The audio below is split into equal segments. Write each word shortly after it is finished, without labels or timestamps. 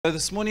So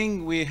this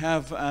morning we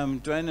have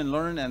Dwayne and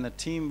Lauren and the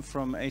team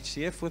from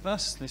HCF with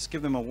us. Let's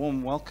give them a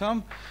warm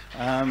welcome.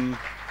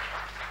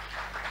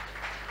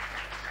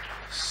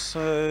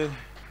 So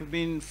we've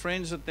been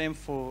friends with them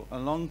for a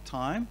long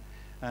time.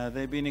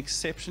 They've been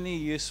exceptionally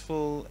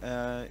useful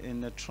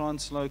in the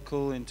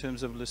translocal in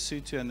terms of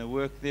Lesotho and the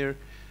work there.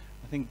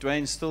 I think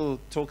Dwayne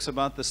still talks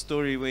about the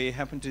story where he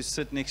happened to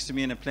sit next to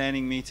me in a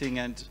planning meeting,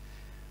 and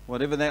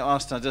whatever they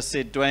asked, I just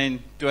said, Dwayne,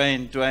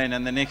 Dwayne, Dwayne,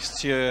 and the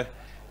next year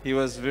he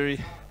was very...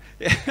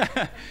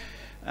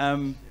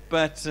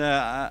 But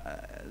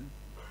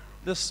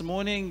this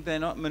morning they're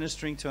not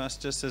ministering to us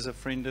just as a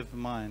friend of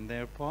mine.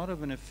 They're part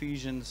of an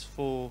Ephesians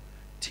 4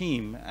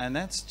 team, and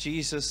that's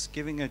Jesus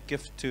giving a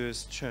gift to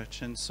his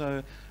church. And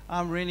so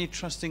I'm really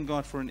trusting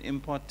God for an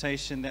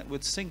impartation that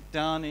would sink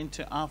down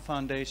into our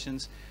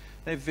foundations.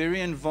 They're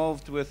very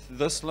involved with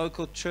this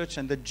local church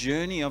and the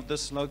journey of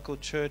this local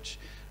church,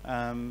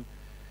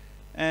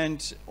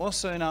 and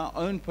also in our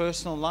own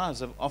personal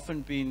lives have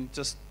often been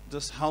just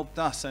helped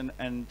us,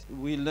 and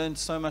we learned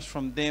so much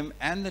from them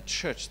and the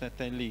church that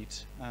they lead.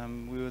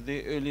 We were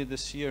there earlier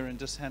this year and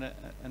just had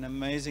an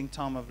amazing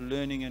time of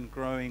learning and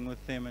growing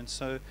with them. And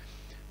so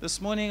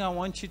this morning I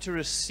want you to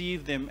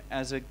receive them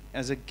as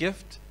a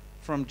gift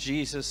from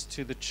Jesus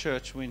to the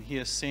church when he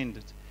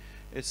ascended.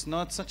 It's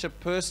not such a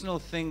personal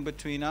thing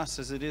between us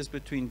as it is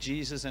between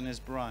Jesus and his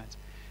bride.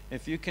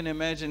 If you can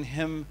imagine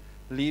him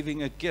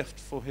leaving a gift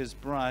for his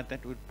bride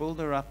that would build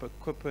her up,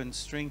 equip her, and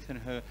strengthen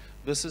her,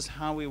 this is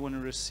how we want to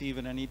receive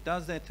it. And he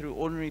does that through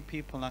ordinary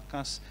people like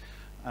us.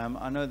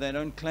 I know they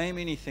don't claim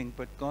anything,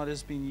 but God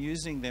has been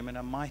using them in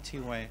a mighty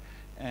way,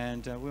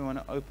 and we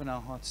want to open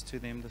our hearts to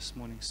them this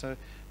morning. So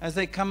as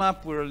they come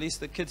up, we'll release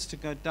the kids to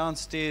go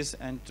downstairs,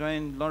 and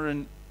Dwayne,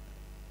 Lauren,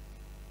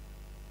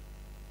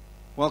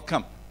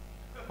 welcome.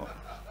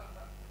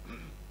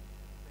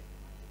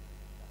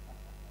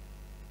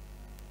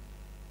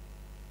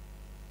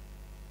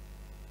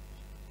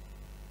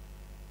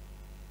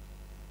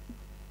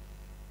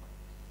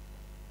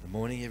 Good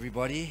morning,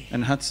 everybody.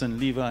 And Hudson,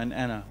 Levi, and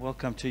Anna,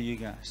 welcome to you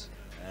guys.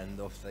 And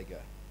off they go.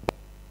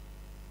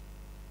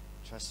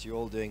 Trust you're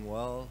all doing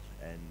well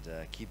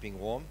and keeping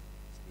warm.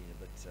 It's been a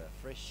bit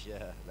fresh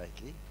here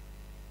lately.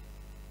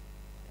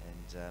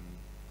 And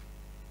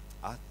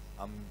I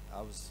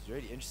was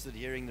really interested in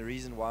hearing the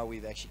reason why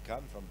we've actually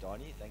come from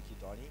Donnie. Thank you,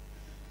 Donnie.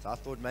 So I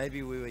thought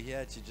maybe we were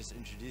here to just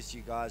introduce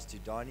you guys to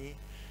Donnie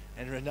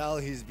and Renal,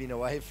 who's been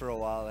away for a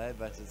while,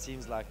 but it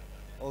seems like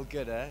all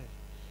good, eh?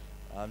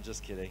 I'm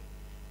just kidding.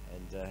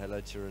 And hello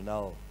to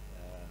Renal.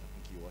 I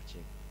think you're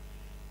watching.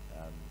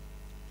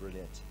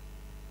 Brilliant.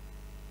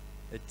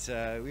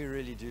 We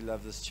really do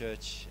love this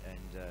church,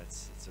 and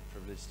it's a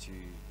privilege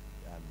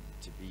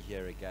to be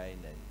here again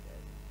and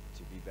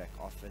to be back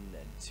often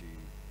and to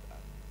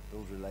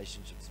build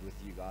relationships with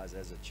you guys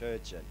as a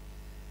church,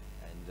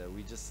 and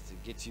we just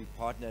get to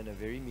partner in a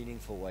very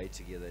meaningful way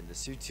together. In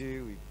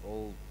Lesotho, we're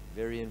all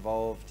very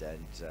involved,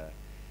 and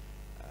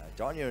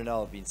Donnie and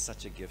Renal have been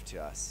such a gift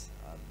to us.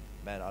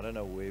 Man, I don't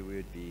know where we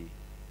would be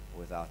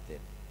without them.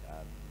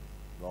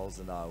 Rolls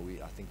and I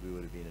think we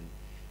would have been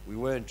we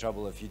were in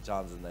trouble a few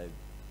times, and they've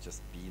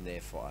just been there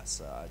for us.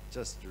 So I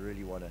just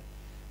really want to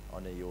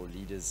honor your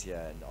leaders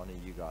here and honor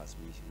you guys.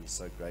 We're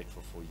so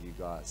grateful for you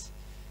guys.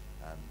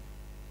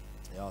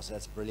 So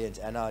that's brilliant.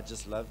 And I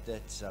just loved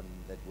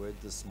that word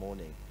this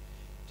morning.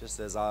 Just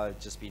as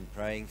I've just been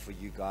praying for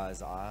you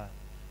guys,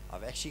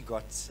 I've actually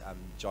got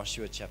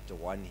Joshua chapter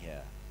 1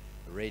 here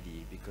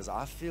ready, because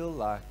I feel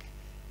like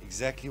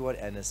exactly what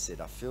Anna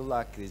said. I feel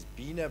like there's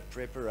been a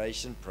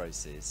preparation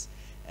process,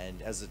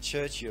 and as a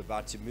church you're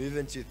about to move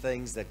into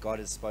things that God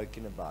has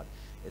spoken about.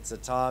 It's a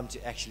time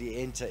to actually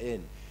enter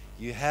in.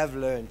 You have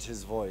learned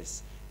his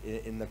voice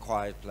in the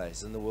quiet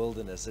place, in the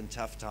wilderness, in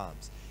tough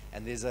times.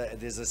 And there's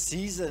a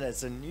season,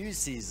 it's a new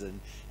season,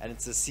 and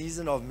it's a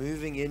season of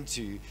moving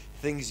into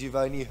things you've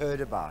only heard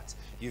about.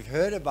 You've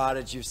heard about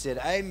it, you've said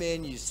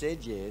amen, you said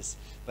yes,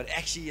 but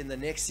actually in the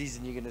next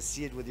season you're going to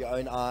see it with your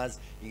own eyes,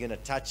 you're going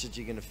to touch it,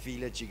 you're going to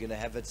feel it, you're going to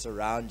have it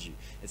surround you.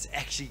 It's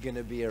actually going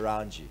to be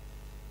around you.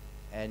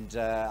 And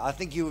I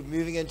think you're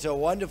moving into a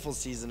wonderful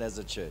season as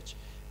a church.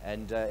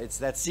 And it's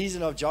that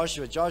season of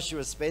Joshua.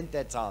 Joshua spent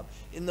that time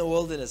in the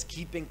wilderness,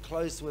 keeping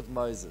close with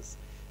Moses,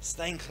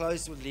 staying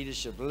close with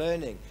leadership,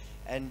 learning.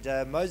 And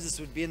Moses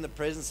would be in the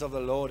presence of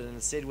the Lord, and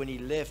it said when he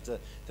left, the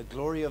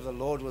glory of the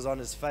Lord was on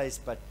his face,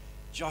 but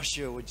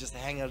Joshua would just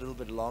hang a little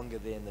bit longer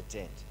there in the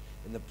tent,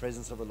 in the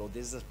presence of the Lord.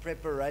 There's this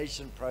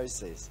preparation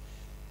process.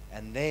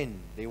 And then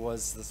there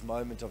was this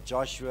moment of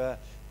Joshua,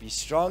 be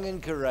strong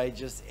and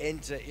courageous,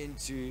 enter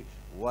into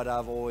what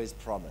I've always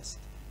promised.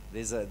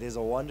 There's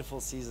a wonderful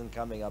season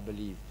coming, I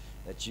believe,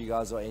 that you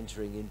guys are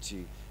entering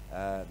into.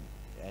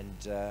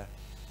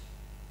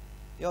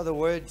 The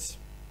words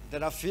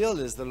that I feel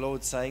is the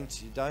Lord saying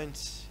to you, don't,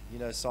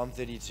 Psalm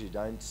 32,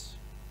 don't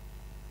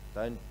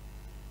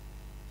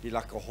be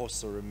like a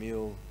horse or a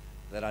mule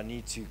that I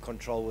need to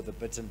control with a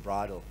bit and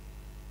bridle.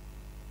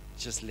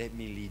 Just let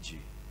me lead you.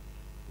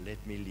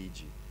 Let me lead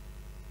you.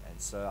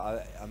 And so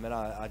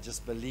I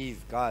just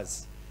believe,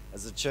 guys,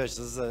 as a church,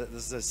 this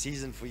is a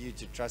season for you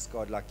to trust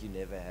God like you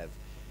never have.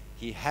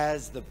 He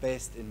has the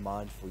best in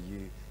mind for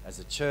you as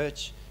a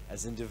church,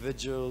 as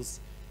individuals.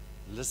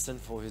 Listen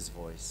for his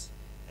voice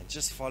and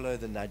just follow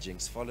the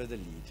nudgings, follow the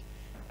lead.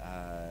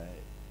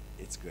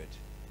 It's good.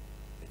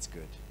 It's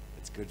good.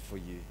 It's good for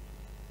you.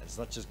 And it's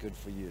not just good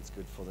for you, it's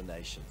good for the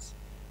nations.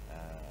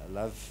 I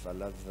love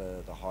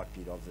the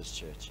heartbeat of this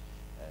church.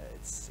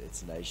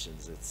 It's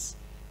nations.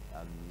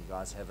 You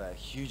guys have a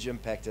huge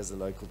impact as a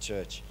local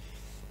church.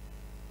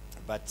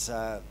 But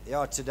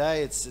yeah,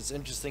 today it's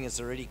interesting. It's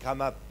already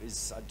come up.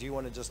 I do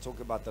want to just talk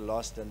about the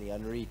Lost and the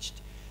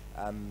Unreached.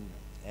 I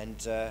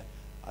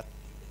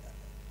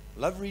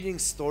love reading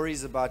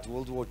stories about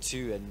World War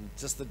II and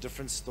just the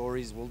different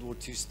stories, World War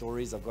II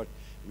stories. I've got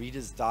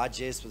Reader's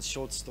Digest with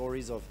short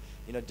stories of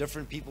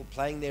different people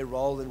playing their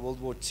role in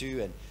World War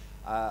II. And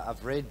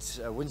I've read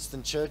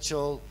Winston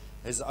Churchill,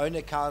 his own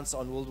accounts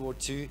on World War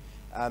II.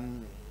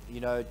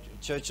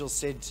 Churchill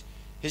said,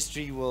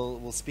 "History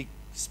will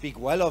speak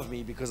well of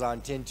me because I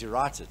intend to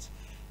write it."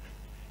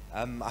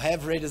 I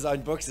have read his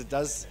own books. It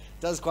does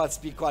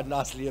speak quite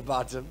nicely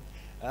about him.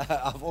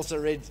 I've also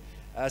read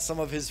some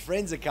of his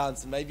friends'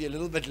 accounts, maybe a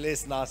little bit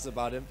less nice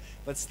about him,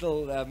 but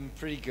still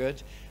pretty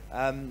good.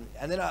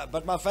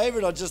 But my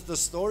favorite are just the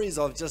stories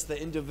of just the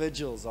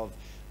individuals of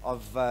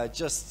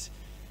just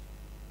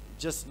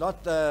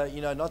not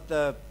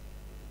the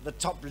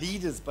top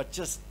leaders, but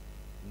just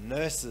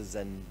nurses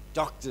and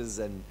doctors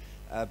and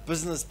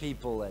business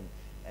people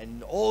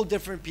and all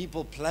different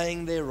people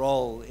playing their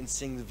role in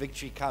seeing the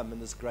victory come in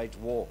this great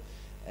war.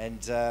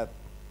 And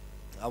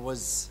I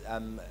was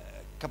a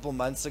couple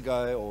months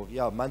ago,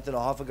 or a month and a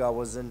half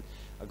ago,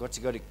 I got to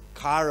go to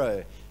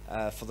Cairo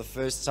for the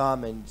first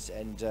time,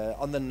 and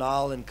on the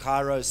Nile in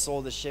Cairo,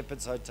 saw the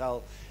Shepherd's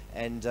Hotel,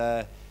 and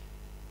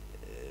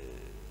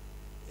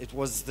it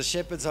was the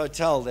Shepherd's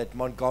Hotel that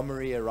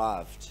Montgomery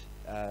arrived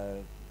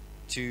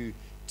to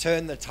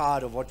turn the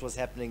tide of what was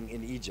happening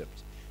in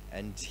Egypt.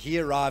 And he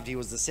arrived. He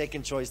was the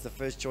second choice. The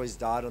first choice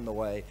died on the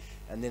way,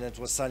 and then it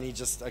was suddenly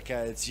just,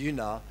 okay, it's you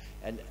now.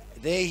 And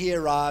there he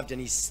arrived,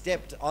 and he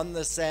stepped on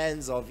the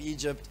sands of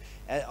Egypt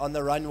on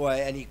the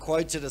runway, and he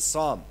quoted a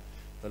psalm,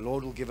 "The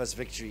Lord will give us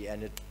victory."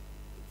 And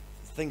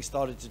things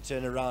started to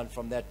turn around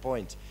from that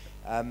point.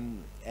 I've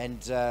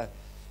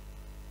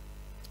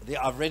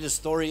read a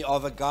story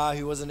of a guy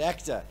who was an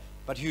actor,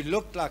 but who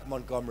looked like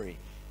Montgomery.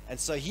 And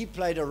so he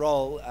played a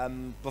role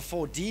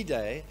before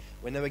D-Day,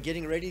 when they were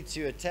getting ready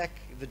to attack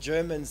the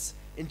Germans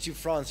into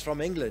France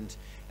from England.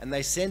 And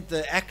they sent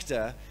the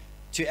actor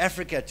to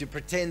Africa to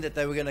pretend that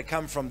they were going to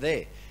come from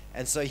there.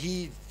 And so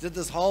he did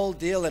this whole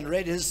deal and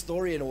read his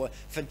story, and a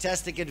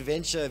fantastic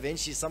adventure.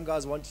 Eventually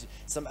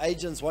some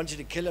agents wanted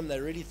to kill him. They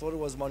really thought it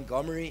was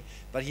Montgomery,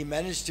 but he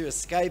managed to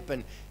escape,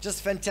 and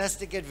just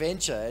fantastic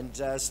adventure.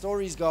 And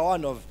stories go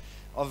on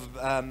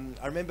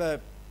I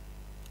remember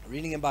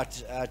reading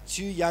about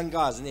two young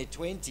guys in their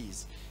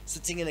 20s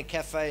sitting in a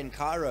cafe in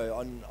Cairo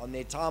on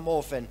their time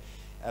off, and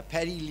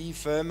Paddy Lee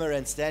Firmer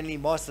and Stanley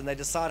Moss, and they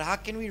decide, how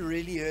can we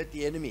really hurt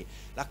the enemy?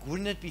 Like,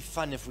 wouldn't it be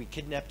fun if we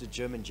kidnapped a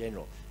German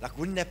general? Like,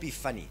 wouldn't that be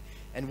funny?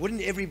 And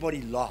wouldn't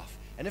everybody laugh?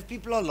 And if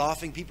people are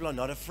laughing, people are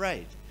not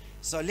afraid.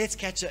 So let's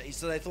catch it.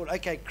 So they thought,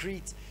 okay,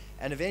 Crete.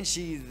 And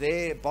eventually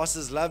their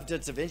bosses loved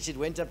it. Eventually it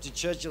went up to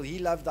Churchill. He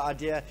loved the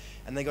idea.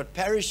 And they got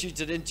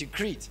parachuted into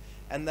Crete.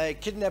 And they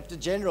kidnapped a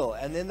general.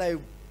 And then they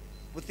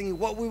were thinking,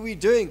 what were we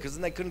doing? Because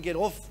then they couldn't get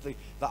off the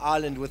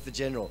island with the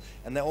general.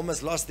 And they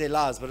almost lost their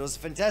lives. But it was a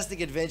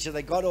fantastic adventure.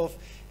 They got off.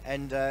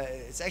 And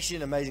it's actually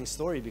an amazing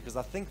story, because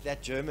I think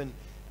that German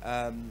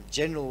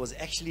general was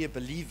actually a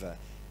believer.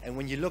 And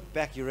when you look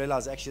back, you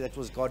realize actually that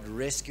was God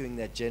rescuing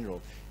that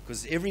general.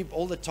 Because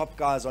all the top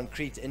guys on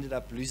Crete ended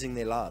up losing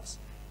their lives.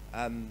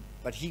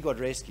 But he got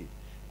rescued.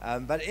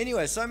 But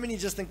anyway, so many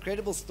just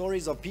incredible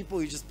stories of people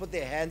who just put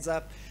their hands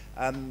up.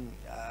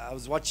 I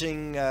was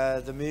watching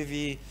the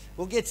movie.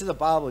 We'll get to the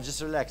Bible.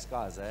 Just relax,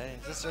 guys.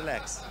 Just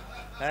relax.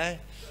 I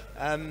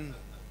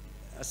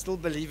still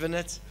believe in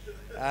it.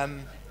 I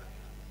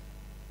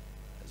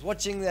was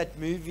watching that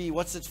movie.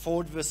 What's it?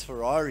 Ford vs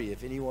Ferrari.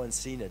 If anyone's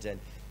seen it,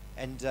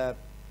 and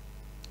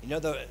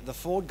the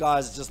Ford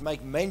guys just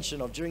make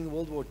mention of during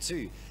World War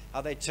II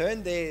how they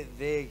turned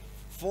their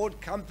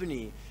Ford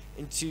company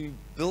into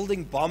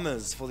building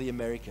bombers for the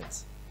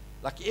Americans.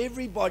 Like,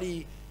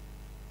 everybody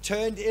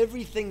turned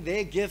everything,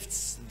 their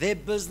gifts, their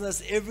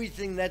business,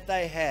 everything that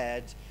they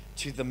had,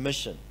 to the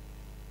mission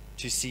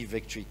to see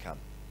victory come.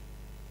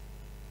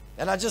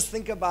 And I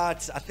think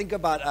about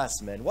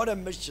us, man. What a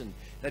mission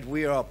that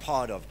we are a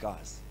part of,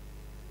 guys.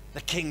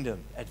 The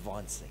kingdom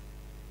advancing,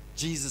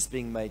 Jesus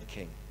being made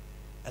king.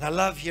 And I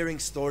love hearing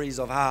stories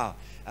of how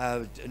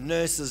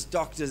nurses,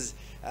 doctors,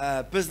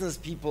 business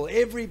people,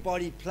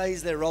 everybody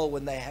plays their role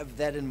when they have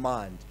that in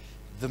mind.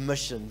 The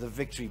mission, the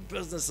victory.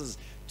 Businesses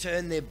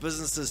turn their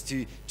businesses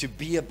to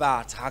be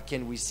about how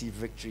can we see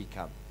victory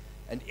come.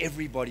 And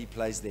everybody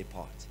plays their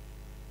part.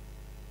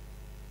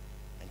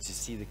 And to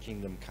see the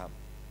kingdom come.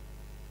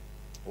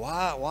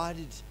 Why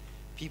did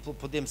people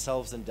put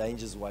themselves in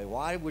danger's way?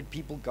 Why would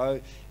people go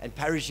and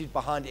parachute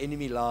behind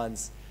enemy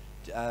lines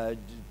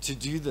to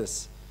do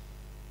this?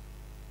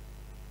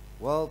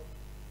 Well,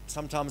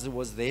 sometimes it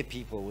was their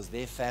people, it was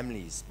their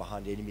families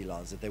behind enemy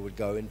lines that they would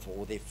go in for,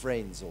 or their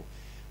friends,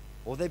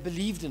 or they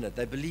believed in it.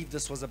 They believed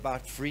this was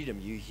about freedom.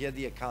 You hear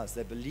the accounts.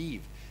 They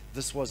believed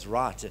this was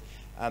right.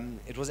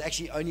 It was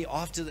actually only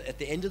at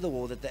the end of the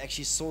war that they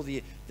actually saw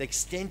the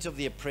extent of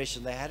the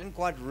oppression. They hadn't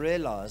quite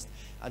realized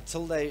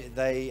until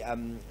they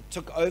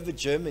took over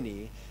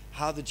Germany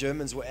how the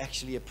Germans were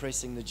actually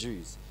oppressing the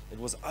Jews. It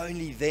was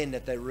only then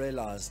that they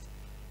realized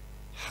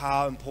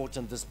how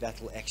important this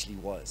battle actually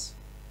was.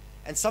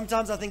 And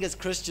sometimes I think as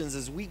Christians,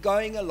 as we're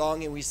going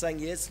along and we're saying,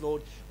 yes,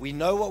 Lord, we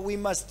know what we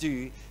must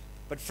do.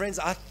 But friends,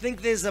 I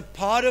think there's a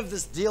part of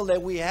this deal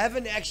that we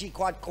haven't actually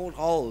quite caught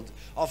hold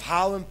of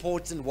how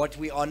important what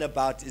we're on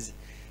about is,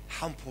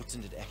 how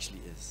important it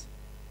actually is.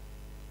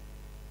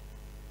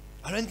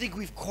 I don't think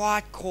we've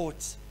quite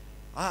caught,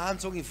 I'm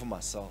talking for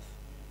myself,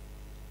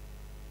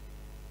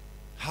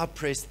 how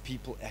pressed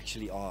people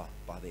actually are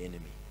by the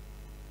enemy.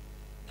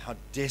 How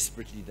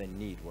desperately they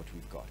need what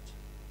we've got.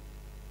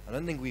 I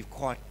don't think we've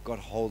quite got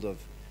hold of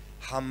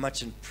how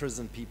much in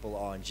prison people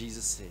are. And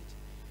Jesus said,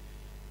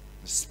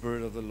 the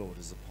Spirit of the Lord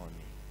is upon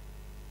me.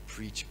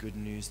 Preach good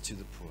news to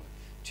the poor,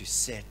 to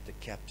set the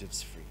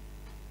captives free,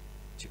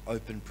 to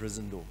open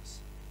prison doors.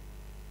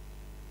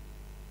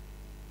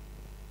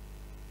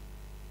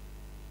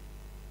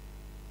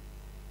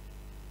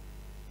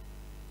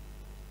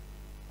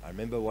 I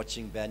remember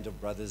watching Band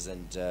of Brothers,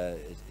 and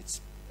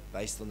it's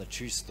based on the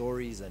true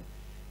stories, and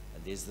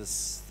there's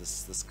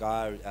this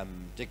guy,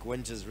 Dick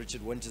Winters,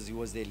 Richard Winters, who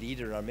was their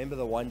leader. And I remember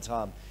the one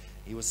time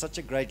he was such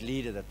a great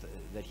leader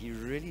that he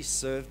really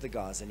served the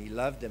guys, and he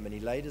loved them, and he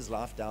laid his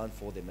life down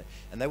for them,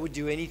 and they would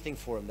do anything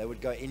for him. They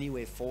would go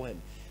anywhere for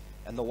him.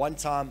 And the one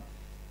time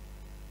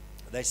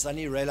they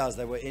suddenly realized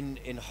they were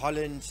in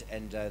Holland,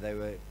 and they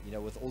were,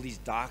 with all these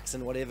dikes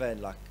and whatever,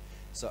 and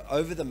so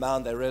over the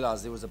mound they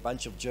realized there was a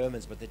bunch of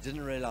Germans, but they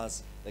didn't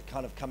realize they'd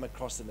kind of come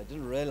across them. They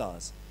didn't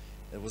realize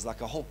there was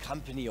like a whole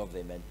company of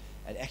them,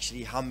 and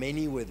actually how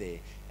many were there.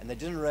 And they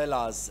didn't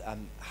realize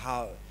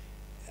how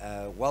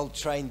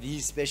well-trained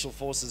these special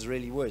forces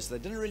really were. So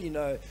they didn't really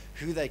know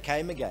who they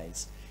came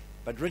against.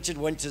 But Richard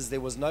Winters, there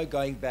was no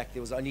going back.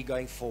 There was only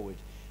going forward.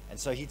 And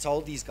so he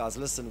told these guys,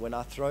 listen, when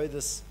I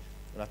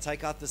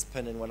take out this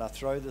pin, and when I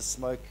throw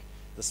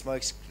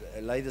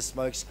lay the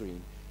smoke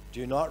screen,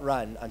 do not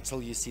run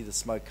until you see the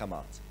smoke come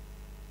out.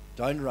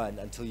 Don't run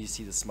until you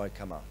see the smoke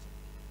come out.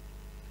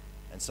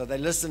 And so they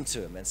listened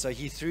to him. And so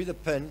he threw the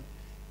pin,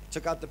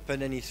 took out the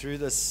pin, and he threw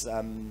this,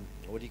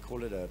 what do you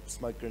call it, a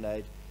smoke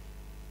grenade.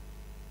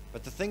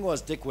 But the thing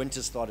was, Dick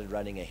Winters started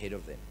running ahead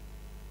of them.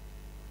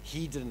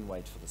 He didn't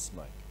wait for the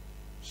smoke.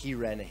 He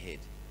ran ahead.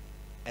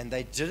 And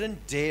they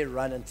didn't dare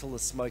run until the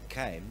smoke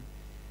came.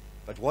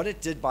 But what it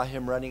did by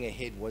him running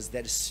ahead was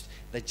that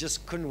they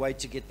just couldn't wait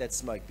to get that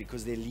smoke,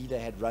 because their leader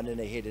had run in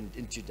ahead and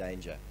into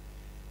danger.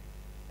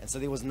 And so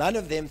there was none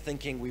of them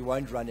thinking, we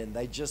won't run in.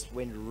 They just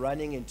went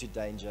running into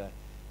danger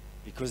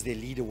because their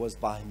leader was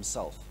by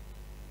himself.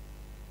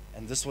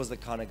 And this was the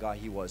kind of guy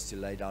he was, to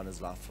lay down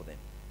his life for them.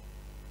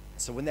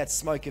 So when that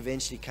smoke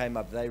eventually came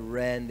up, they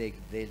ran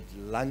their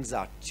lungs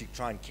out to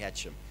try and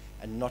catch him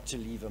and not to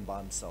leave him by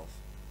himself.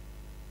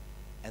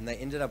 And they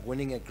ended up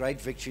winning a great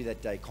victory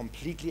that day,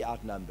 completely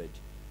outnumbered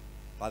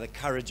by the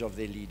courage of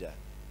their leader.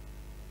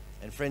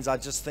 And friends, I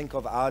just think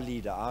of our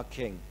leader, our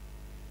king,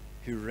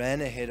 who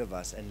ran ahead of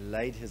us and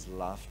laid his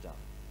life down.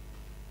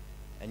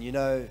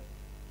 And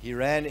he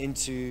ran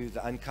into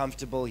the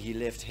uncomfortable. He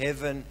left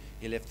heaven.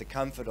 He left the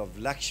comfort of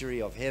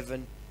luxury of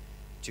heaven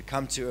to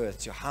come to earth,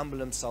 to humble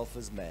himself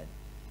as man,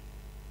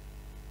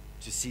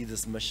 to see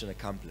this mission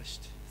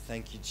accomplished.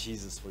 Thank you,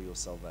 Jesus, for your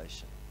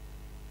salvation.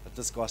 But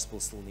this gospel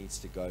still needs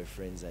to go,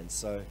 friends. And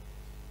so,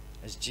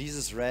 as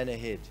Jesus ran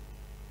ahead,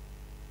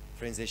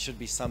 friends, there should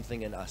be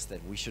something in us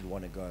that we should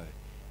want to go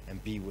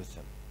and be with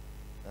him.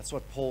 That's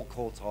what Paul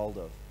caught hold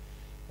of.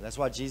 And that's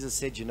why Jesus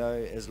said,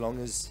 as long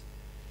as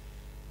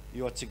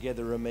you are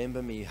together,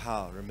 remember me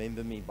how?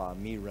 Remember me by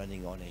me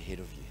running on ahead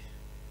of you.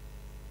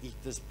 Eat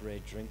this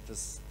bread, drink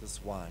this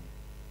wine,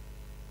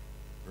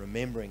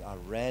 remembering I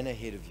ran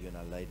ahead of you and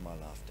I laid my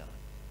life down.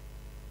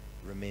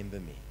 Remember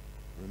me.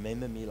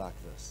 Remember me like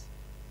this.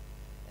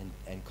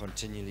 And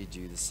continually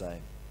do the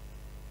same.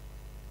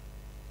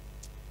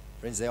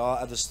 Friends, there are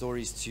other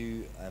stories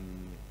too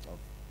of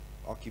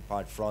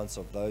occupied France,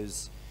 of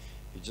those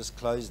who just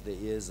closed their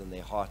ears and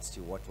their hearts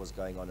to what was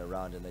going on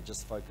around, and they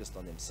just focused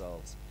on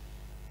themselves.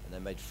 And they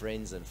made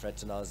friends and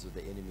fraternized with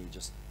the enemy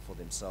just for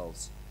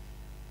themselves.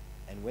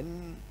 And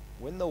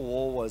when the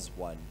war was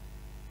won,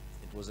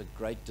 it was a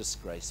great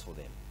disgrace for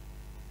them,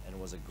 and it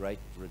was a great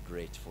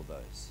regret for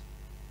those.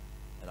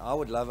 And I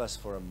would love us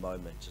for a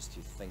moment just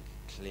to think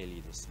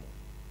clearly this morning.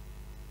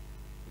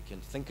 We can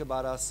think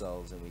about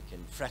ourselves, and we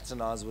can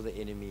fraternize with the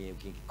enemy, and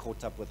we can get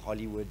caught up with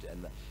Hollywood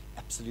and the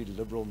absolute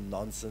liberal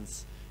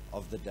nonsense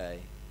of the day.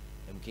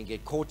 And we can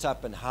get caught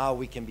up in how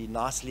we can be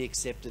nicely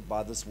accepted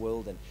by this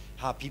world, and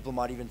how people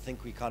might even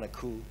think we're kind of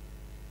cool.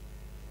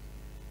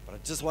 But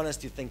I just want us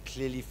to think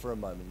clearly for a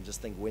moment and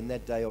just think when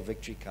that day of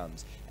victory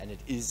comes, and it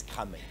is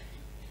coming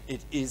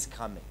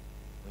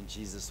when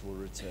Jesus will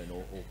return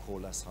or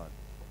call us home.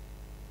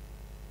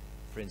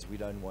 Friends, we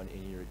don't want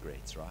any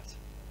regrets, right?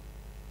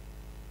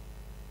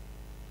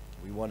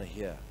 We want to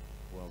hear,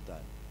 well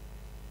done,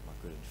 my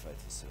good and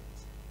faithful servant.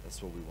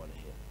 That's what we want to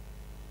hear.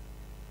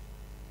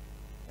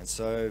 And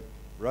so,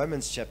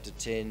 Romans chapter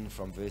 10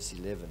 from verse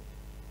 11.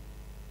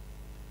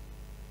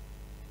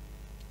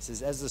 It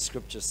says, as the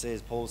scripture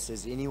says, Paul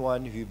says,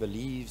 anyone who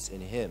believes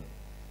in him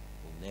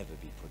will never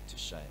be put to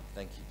shame.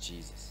 Thank you,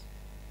 Jesus.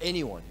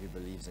 Anyone who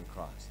believes in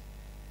Christ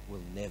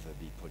will never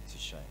be put to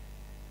shame.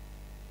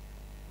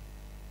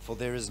 For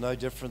there is no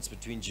difference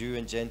between Jew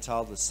and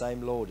Gentile. The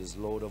same Lord is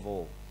Lord of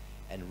all,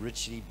 and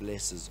richly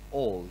blesses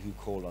all who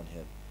call on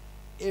him.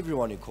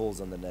 Everyone who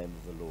calls on the name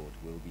of the Lord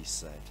will be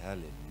saved.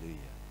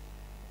 Hallelujah.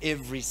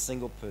 Every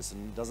single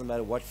person, doesn't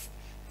matter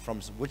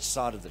from which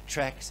side of the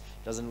tracks,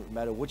 doesn't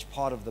matter which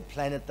part of the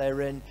planet they're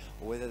in,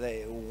 or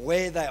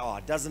where they are,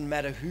 doesn't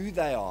matter who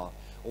they are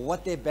or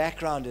what their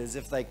background is.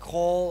 If they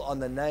call on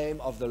the name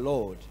of the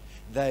Lord,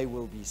 they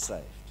will be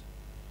saved.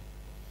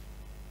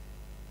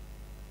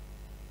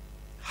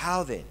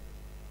 How then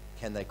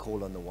can they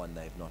call on the one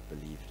they have not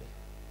believed in?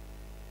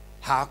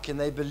 How can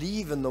they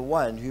believe in the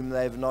one whom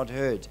they have not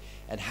heard?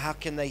 And how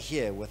can they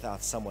hear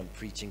without someone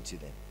preaching to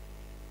them?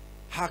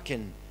 How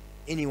can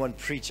anyone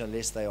preach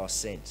unless they are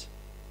sent?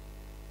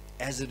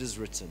 As it is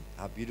written,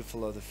 how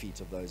beautiful are the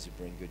feet of those who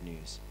bring good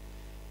news.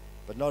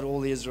 But not all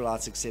the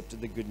Israelites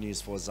accepted the good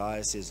news, for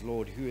Isaiah says,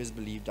 Lord, who has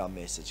believed our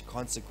message?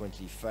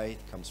 Consequently,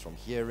 faith comes from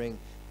hearing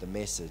the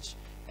message,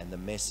 and the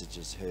message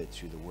is heard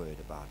through the word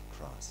about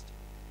Christ.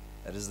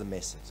 That is the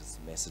message. It's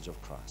the message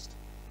of Christ.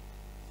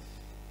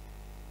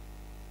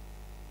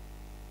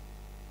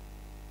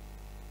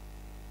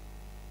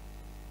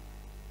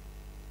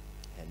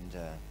 And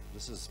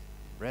this is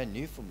brand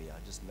new for me.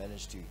 I just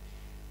managed to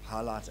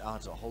highlight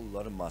out a whole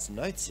lot of my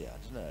notes here. I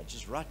don't know,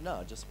 just right now,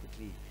 I just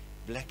quickly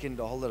blackened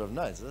a whole lot of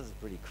notes. This is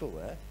pretty cool,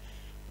 eh?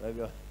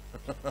 Maybe I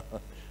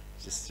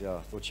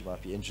thought you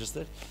might be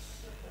interested.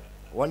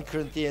 1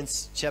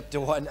 Corinthians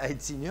chapter 1,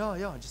 18.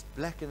 Yeah, just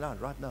blacken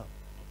out right now.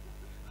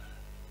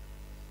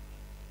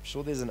 I'm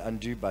sure there's an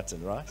undo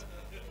button, right?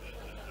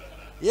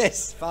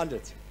 Yes, found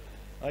it.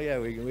 Oh yeah,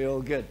 we're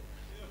all good.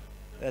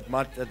 That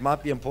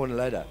might be important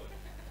later.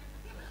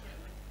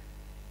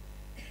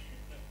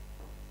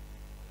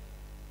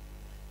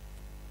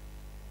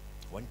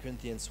 1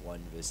 Corinthians 1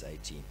 verse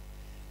 18.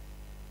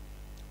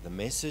 The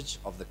message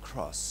of the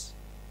cross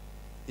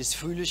is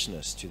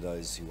foolishness to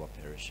those who are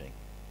perishing,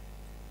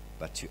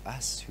 but to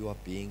us who are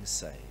being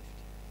saved,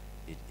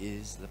 it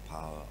is the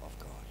power of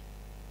God.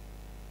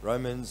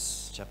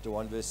 Romans chapter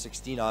 1 verse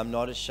 16. I am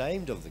not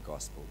ashamed of the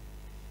gospel,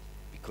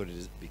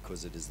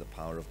 because it is the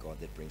power of God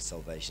that brings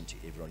salvation to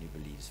everyone who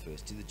believes,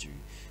 first to the Jew,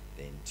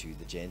 then to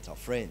the Gentile.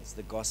 Friends,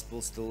 the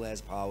gospel still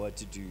has power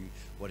to do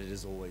what it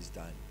has always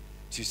done,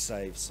 to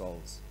save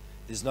souls.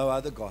 There's no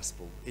other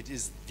gospel. It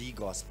is the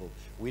gospel.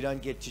 We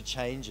don't get to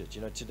change it.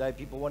 You know, today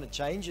people want to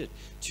change it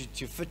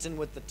to fit in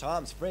with the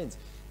times. Friends,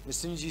 as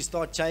soon as you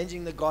start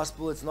changing the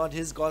gospel, it's not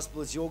his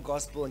gospel, it's your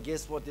gospel. And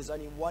guess what? There's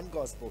only one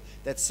gospel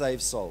that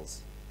saves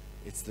souls.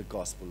 It's the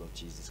gospel of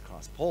Jesus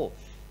Christ. Paul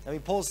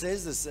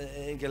says this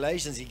in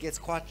Galatians. He gets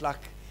quite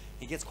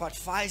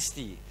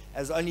feisty,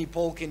 as only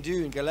Paul can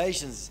do in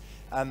Galatians.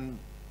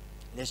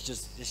 Let's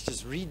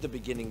just read the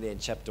beginning there in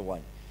chapter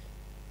 1.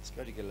 Let's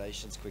go to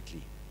Galatians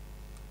quickly.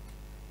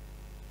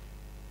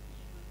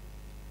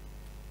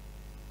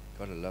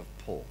 Gotta love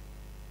Paul.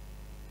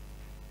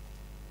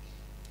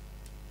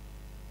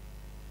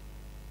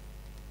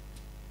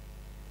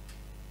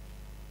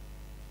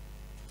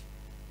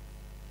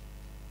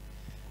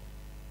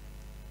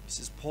 This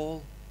is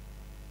Paul,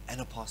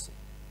 an apostle,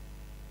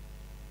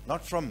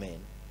 not from men,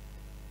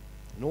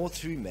 nor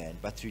through man,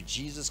 but through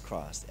Jesus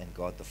Christ and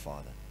God the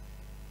Father.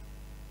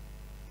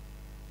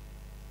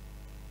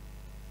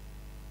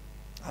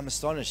 I'm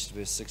astonished,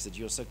 verse 6, that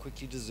you're so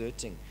quickly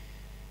deserting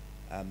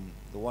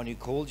the one who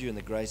called you in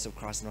the grace of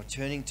Christ, not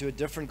turning to a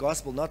different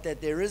gospel. Not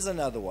that there is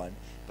another one,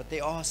 but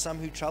there are some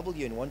who trouble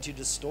you and want to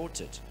distort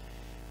it.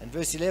 And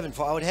verse 11,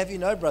 for I would have you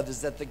know,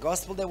 brothers, that the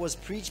gospel that was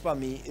preached by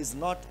me is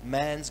not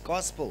man's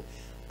gospel.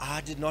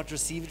 I did not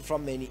receive it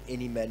from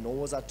any man, nor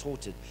was I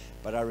taught it,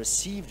 but I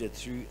received it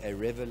through a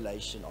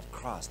revelation of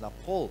Christ. Now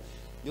Paul,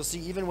 you'll see,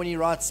 even when he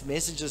writes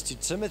messages to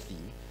Timothy,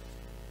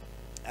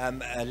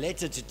 a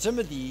letter to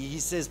Timothy, he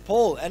says,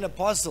 Paul, an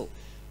apostle.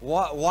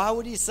 Why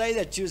would he say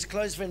that to his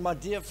close friend, my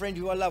dear friend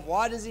who I love?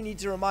 Why does he need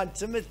to remind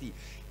Timothy?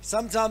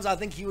 Sometimes I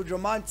think he would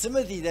remind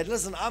Timothy that,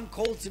 listen, I'm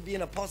called to be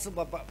an apostle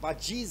by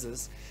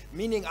Jesus,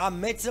 meaning I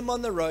met him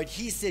on the road.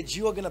 He said,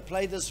 you are going to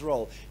play this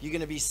role. You're going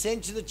to be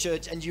sent to the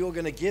church and you are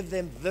going to give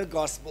them the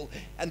gospel.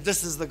 And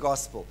this is the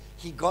gospel.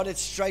 He got it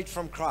straight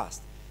from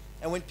Christ.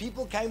 And when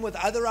people came with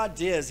other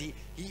ideas,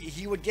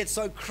 he would get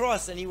so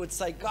cross and he would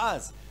say,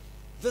 guys,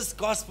 this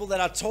gospel that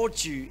I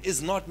taught you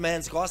is not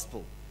man's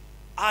gospel.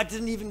 I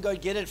didn't even go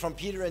get it from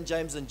Peter and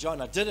James and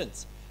John. I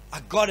didn't. I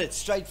got it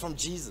straight from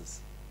Jesus.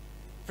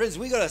 Friends,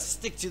 we got to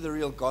stick to the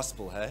real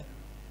gospel, hey?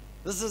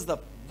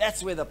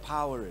 That's where the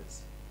power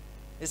is.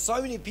 There's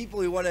so many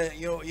people who want to,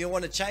 you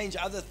want to change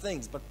other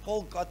things, but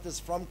Paul got this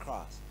from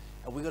Christ,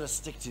 and we got to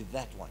stick to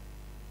that one,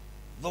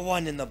 the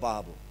one in the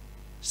Bible.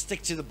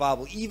 Stick to the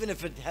Bible, even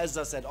if it has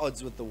us at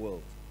odds with the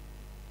world.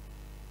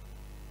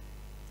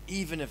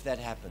 Even if that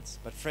happens.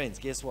 But friends,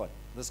 guess what?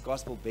 This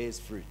gospel bears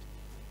fruit.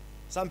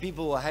 Some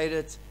people will hate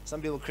it,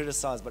 some people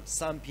criticize, but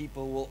some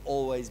people will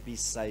always be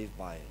saved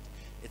by it.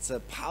 It's a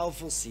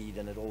powerful seed,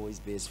 and it always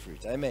bears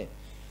fruit. Amen.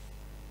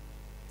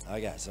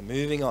 Okay, so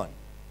moving on.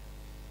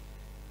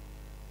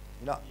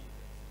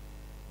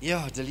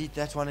 Yeah, delete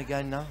that one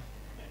again now.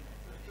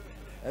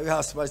 Maybe I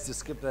was supposed to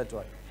skip that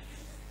one.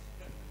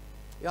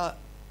 Yeah,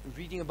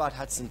 reading about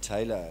Hudson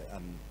Taylor.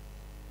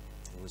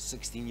 He was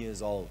 16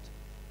 years old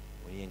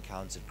when he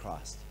encountered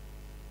Christ.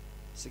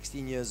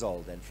 16 years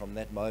old, and from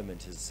that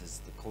moment,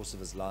 the course of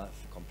his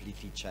life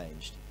completely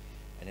changed.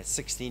 And at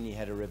 16, he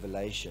had a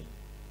revelation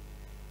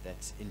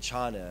that in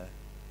China,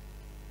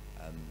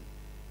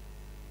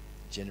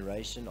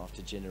 generation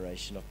after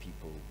generation of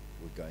people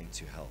were going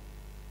to hell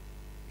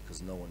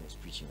because no one was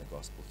preaching the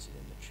gospel to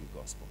them, the true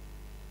gospel.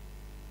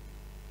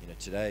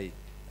 Today,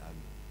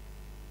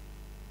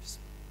 we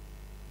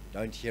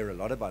don't hear a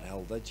lot about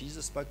hell, though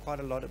Jesus spoke quite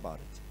a lot about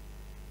it.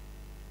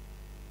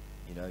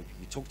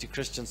 You talk to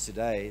Christians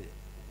today,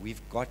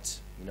 we've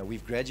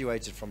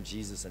graduated from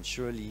Jesus, and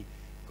surely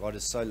God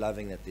is so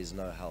loving that there's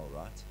no hell,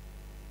 right?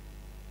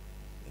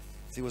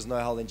 If there was no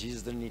hell, then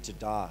Jesus didn't need to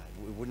die.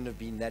 It wouldn't have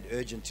been that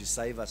urgent to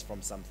save us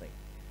from something.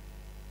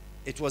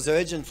 It was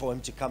urgent for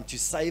him to come to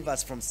save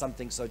us from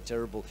something so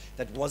terrible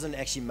that wasn't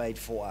actually made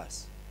for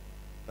us.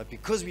 But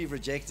because we've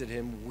rejected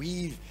him,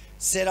 we've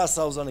set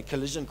ourselves on a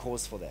collision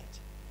course for that.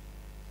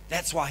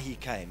 That's why he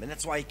came, and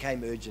that's why he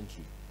came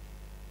urgently.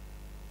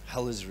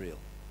 Hell is real.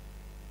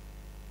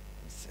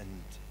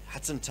 And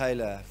Hudson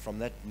Taylor, from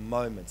that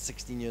moment,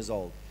 16 years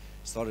old,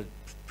 started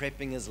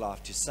prepping his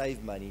life to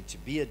save money, to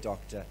be a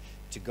doctor,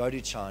 to go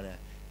to China,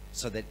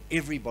 so that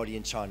everybody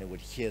in China would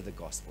hear the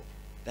gospel.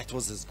 That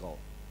was his goal.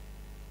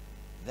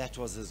 That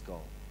was his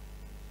goal.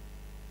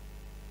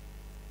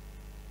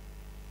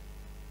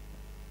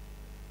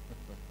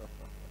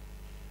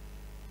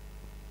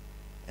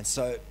 And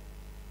so,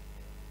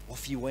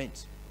 off he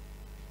went.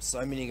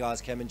 So many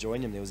guys came and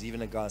joined him. There was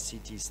even a guy,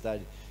 C.T.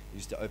 Studd, who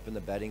used to open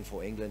the batting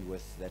for England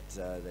with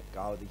that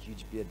guy with a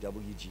huge beard,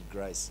 W.G.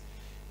 Grace,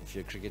 if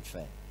you're a cricket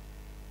fan.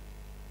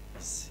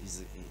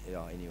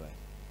 Anyway,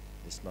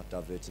 let's not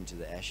divert into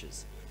the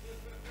ashes.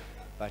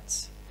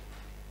 But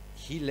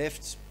he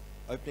left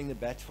opening the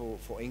bat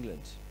for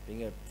England,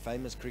 being a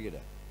famous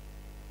cricketer,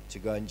 to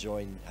go and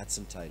join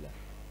Hudson Taylor,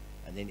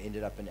 and then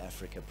ended up in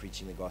Africa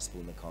preaching the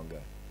gospel in the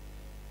Congo.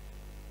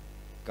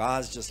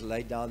 Guys just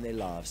laid down their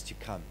lives to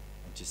come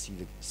and to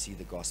see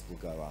the gospel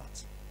go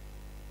out.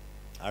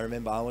 I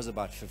remember I was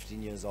about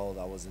 15 years old.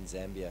 I was in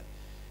Zambia,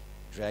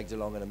 dragged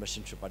along on a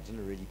mission trip. I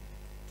didn't really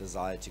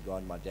desire to go,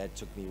 and my dad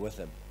took me with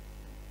him.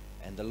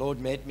 And the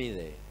Lord met me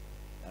there.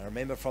 I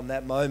remember from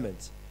that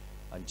moment,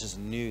 I just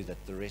knew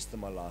that the rest of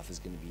my life is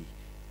going to be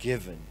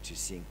given to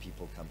seeing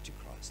people come to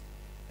Christ,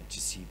 and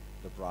to see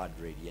the bride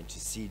ready, and to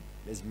see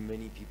as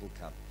many people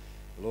come.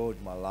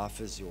 Lord, my life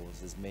is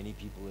yours, as many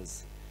people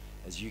as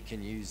you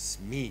can use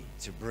me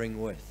to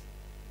bring with.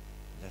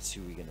 That's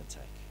who we're going to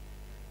take.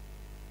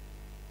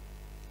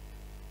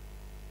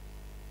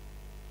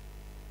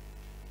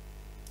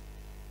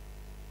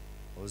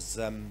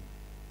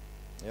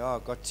 I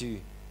got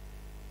to,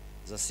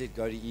 as I said,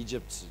 go to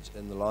Egypt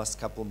in the last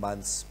couple of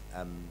months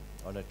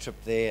on a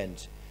trip there,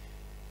 and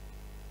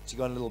to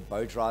go on a little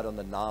boat ride on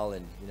the Nile.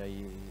 And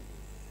you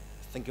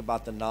think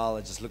about the Nile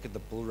and just look at the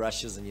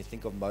bulrushes, and you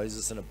think of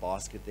Moses in a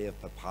basket there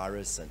of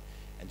papyrus, and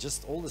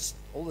just all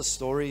the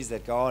stories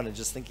that go on, and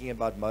just thinking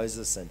about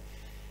Moses and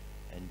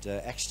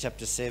Acts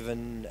chapter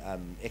 7,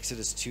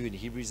 Exodus 2, and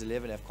Hebrews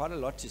 11 have quite a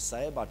lot to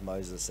say about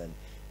Moses and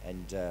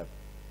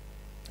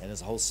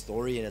his whole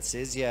story. And it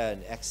says here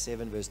in Acts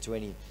 7 verse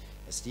 20,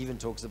 as Stephen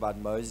talks about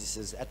Moses,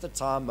 he says, at the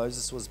time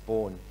Moses was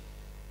born,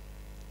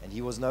 and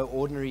he was no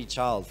ordinary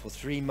child. For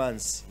 3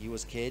 months he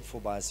was cared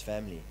for by his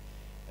family.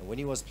 And when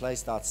he was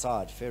placed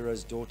outside,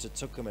 Pharaoh's daughter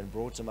took him and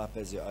brought him up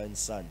as her own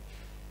son.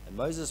 And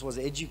Moses was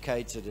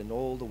educated in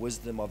all the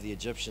wisdom of the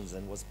Egyptians,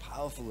 and was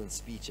powerful in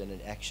speech and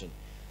in action.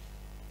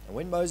 And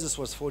when Moses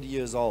was 40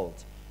 years old,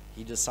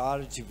 he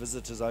decided to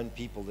visit his own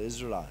people, the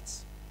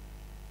Israelites.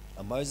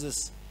 And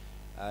Moses,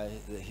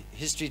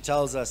 history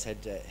tells us, would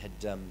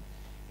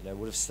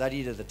have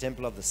studied at the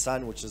Temple of the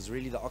Sun, which is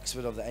really the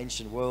Oxford of the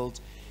ancient world.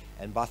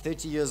 And by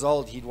 30 years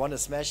old, he'd won a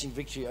smashing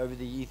victory over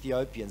the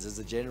Ethiopians as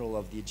the general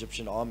of the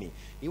Egyptian army.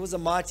 He was a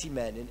mighty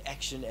man in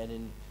action and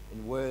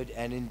in word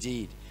and in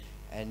deed.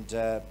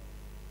 And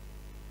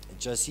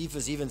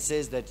Josephus even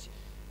says that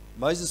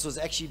Moses was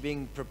actually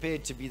being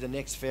prepared to be the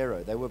next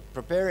Pharaoh. They were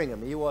preparing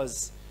him. He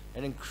was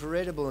an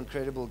incredible,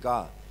 incredible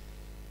guy.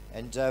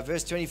 And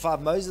verse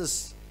 25,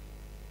 Moses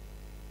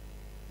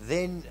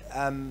then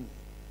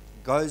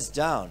goes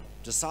down,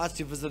 decides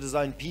to visit his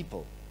own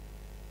people.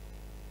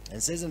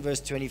 And says in verse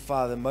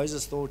 25 that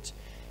Moses thought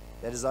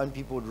that his own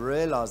people would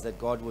realize that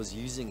God was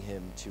using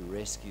him to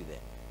rescue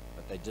them,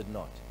 but they did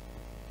not.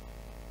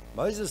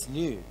 Moses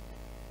knew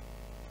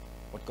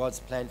what God's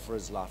plan for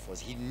his life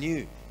was. He knew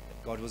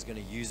that God was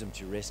going to use him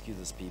to rescue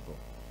this people.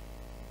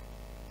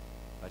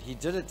 But he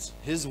did it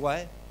his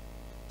way.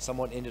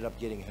 Someone ended up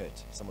getting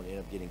hurt. Someone ended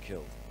up getting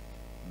killed.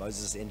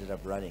 Moses ended up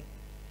running.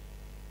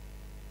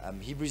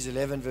 Hebrews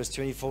 11 verse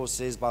 24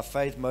 says, by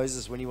faith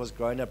Moses, when he was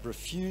grown up,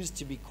 refused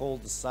to be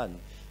called the son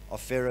of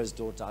Pharaoh's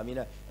daughter. I mean,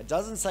 it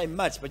doesn't say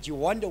much, but you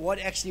wonder what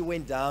actually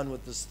went down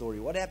with this story.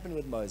 What happened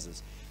with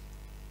Moses?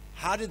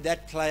 How did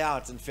that play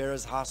out in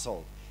Pharaoh's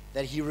household,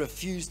 that he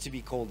refused to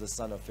be called the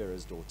son of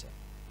Pharaoh's daughter,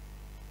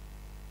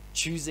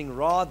 choosing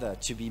rather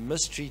to be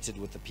mistreated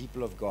with the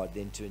people of God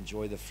than to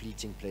enjoy the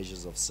fleeting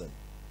pleasures of sin?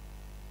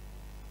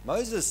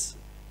 Moses,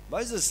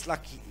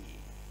 like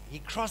he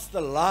crossed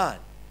the line.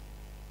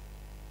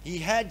 He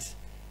had,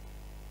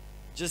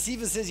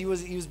 Josephus says he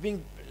was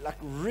being like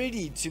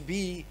ready to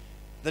be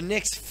the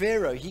next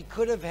Pharaoh. He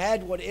could have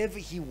had whatever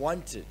he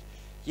wanted,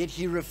 yet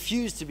he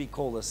refused to be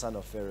called the son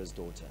of Pharaoh's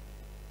daughter.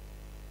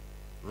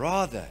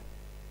 Rather,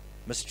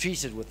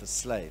 mistreated with the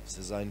slaves,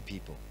 his own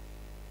people,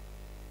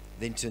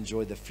 than to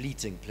enjoy the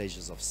fleeting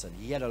pleasures of sin.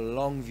 He had a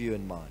long view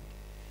in mind.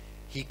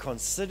 He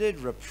considered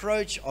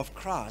reproach of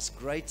Christ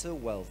greater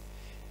wealth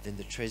than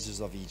the treasures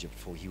of Egypt,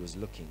 for he was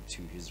looking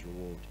to his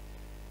reward.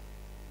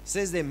 It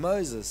says there,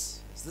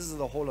 Moses, this is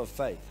the hall of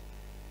faith.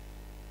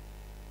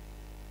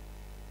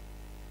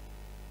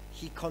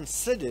 He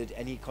considered,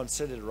 and he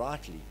considered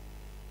rightly,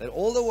 that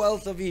all the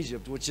wealth of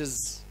Egypt, which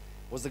was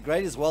the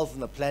greatest wealth on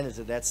the planet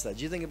at that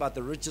stage. You think about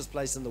the richest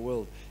place in the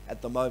world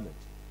at the moment,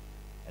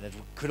 and it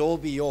could all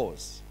be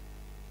yours.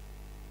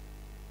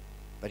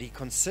 But he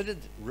considered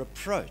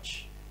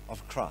reproach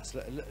of Christ.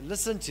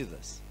 Listen to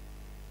this.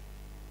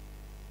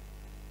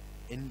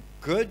 In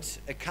good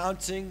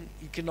accounting,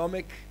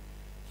 economic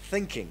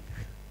thinking,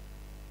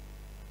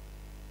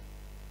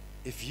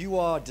 if you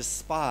are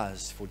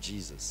despised for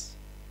Jesus,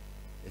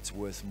 it's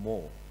worth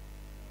more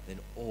than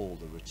all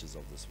the riches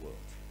of this world.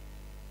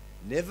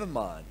 Never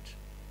mind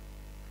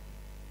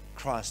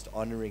Christ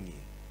honoring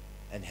you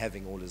and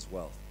having all his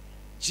wealth.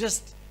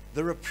 Just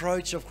the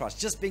reproach of Christ,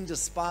 just being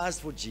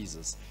despised for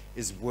Jesus,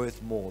 is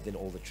worth more than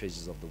all the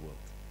treasures of the world.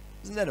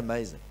 Isn't that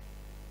amazing?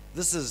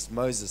 This is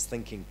Moses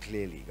thinking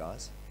clearly,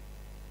 guys.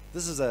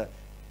 This is a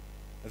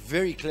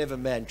very clever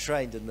man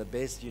trained in the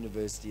best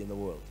university in the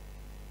world,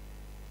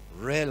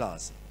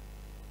 realizing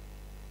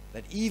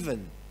that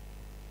even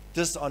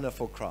dishonor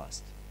for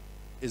Christ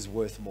is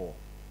worth more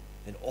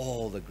than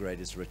all the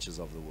greatest riches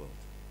of the world.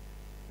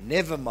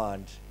 Never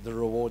mind the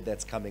reward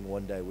that's coming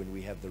one day when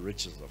we have the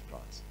riches of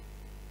Christ.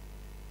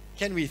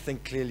 Can we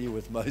think clearly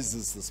with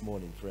Moses this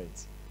morning,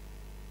 friends?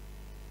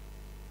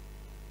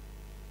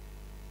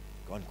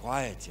 Gone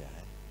quiet here.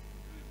 Eh?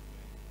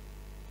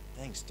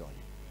 Thanks, Donnie.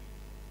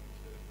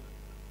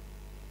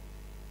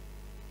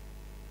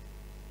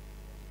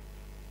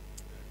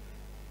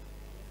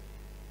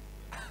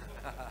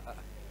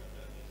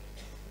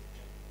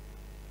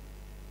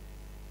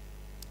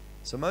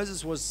 So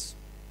Moses was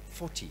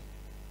 40.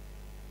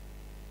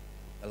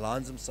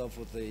 Aligns himself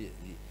with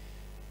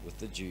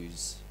the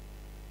Jews.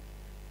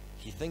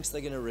 He thinks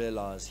they're going to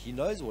realize, he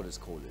knows what his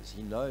call is.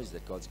 He knows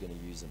that God's going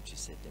to use him to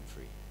set them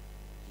free.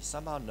 He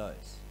somehow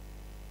knows.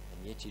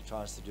 And yet he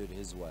tries to do it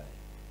his way.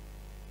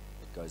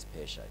 It goes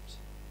pear-shaped.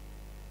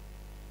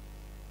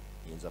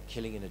 He ends up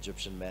killing an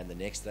Egyptian man. The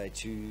next day,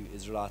 2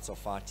 Israelites are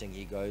fighting.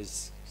 He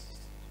goes,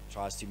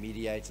 tries to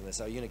mediate, and they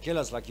say, "Are you going to kill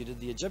us like you did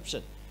the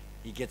Egyptian?"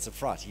 He gets a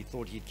fright. He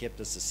thought he'd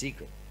kept us a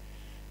secret.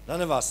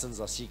 None of our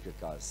sins are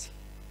secret, guys.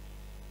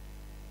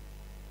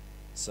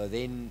 So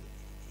then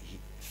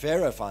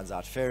Pharaoh finds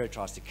out. Pharaoh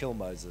tries to kill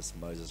Moses.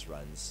 Moses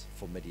runs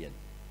for Midian,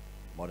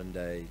 modern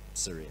day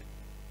Syria.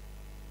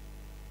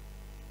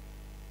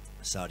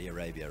 Saudi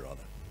Arabia,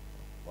 rather.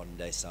 Modern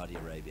day Saudi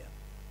Arabia.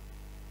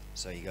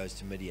 So he goes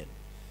to Midian.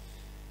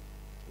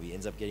 He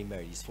ends up getting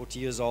married. He's 40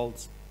 years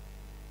old.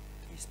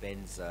 He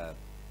spends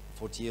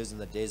 40 years in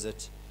the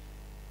desert.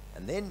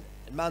 And then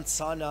in Mount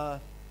Sinai,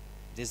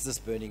 there's this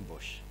burning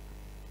bush.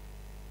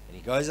 And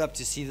he goes up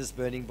to see this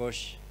burning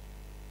bush,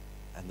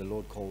 and the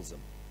Lord calls him,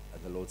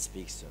 and the Lord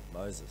speaks to him.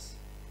 Moses,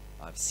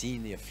 I've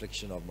seen the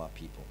affliction of my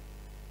people.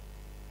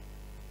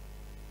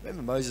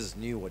 Remember, Moses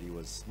knew what he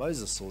was.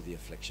 Moses saw the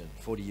affliction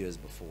 40 years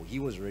before. He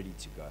was ready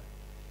to go.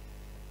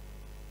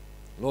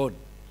 Lord,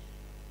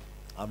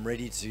 I'm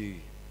ready to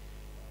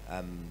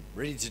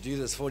do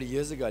this 40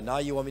 years ago. Now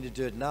you want me to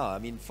do it now. I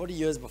mean, 40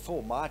 years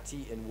before,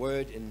 mighty in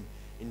word and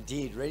in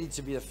deed, ready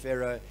to be a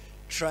Pharaoh,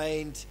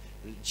 trained,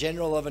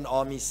 general of an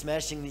army,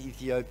 smashing the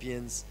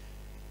Ethiopians.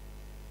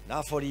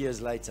 Now 40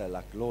 years later,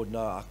 like, Lord,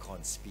 no, I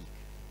can't speak.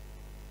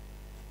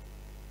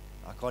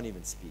 I can't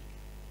even speak.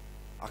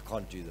 I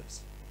can't do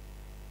this.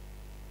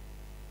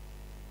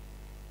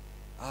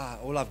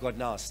 All I've got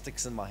now is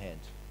sticks in my hand.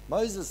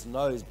 Moses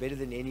knows better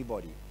than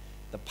anybody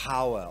the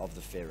power of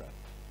the Pharaoh,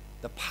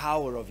 the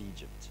power of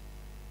Egypt,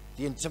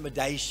 the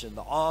intimidation,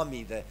 the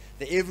army, the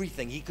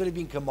everything. He could have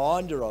been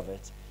commander of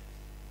it.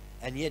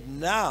 And yet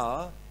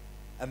now,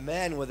 a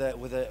man with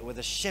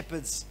a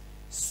shepherd's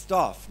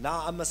staff.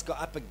 Now I must go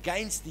up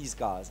against these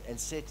guys and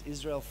set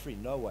Israel free.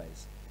 No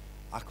ways.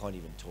 I can't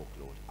even talk,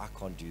 Lord. I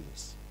can't do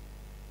this.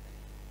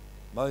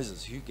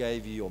 Moses, who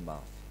gave you your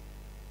mouth?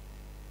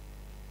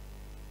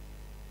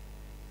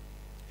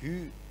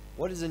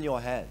 What is in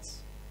your hands?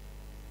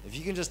 If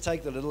you can just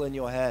take the little in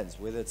your hands,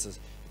 whether it's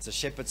a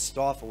shepherd's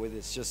staff or whether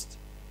it's just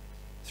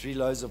 3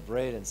 loaves of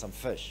bread and some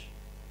fish.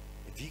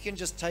 If you can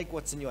just take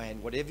what's in your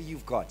hand, whatever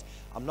you've got.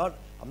 I'm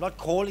not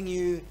calling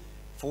you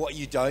for what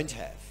you don't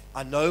have.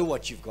 I know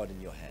what you've got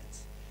in your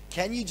hands.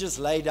 Can you just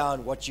lay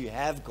down what you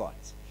have got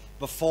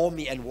before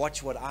me and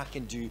watch what I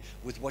can do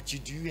with what you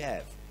do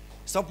have?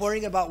 Stop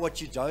worrying about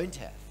what you don't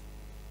have.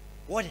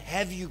 What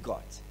have you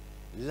got?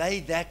 Lay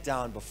that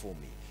down before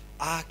me.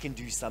 I can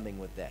do something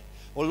with that.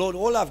 Well, Lord,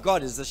 all I've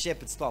got is the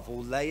shepherd's staff.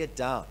 Well, lay it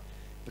down.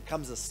 It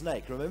becomes a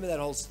snake. Remember that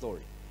whole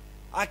story.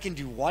 I can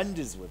do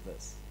wonders with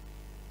this.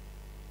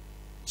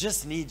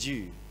 Just need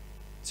you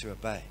to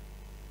obey.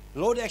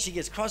 The Lord actually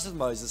gets cross with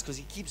Moses because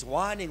he keeps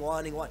whining.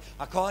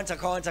 I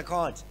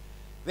can't.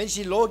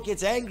 Eventually, Lord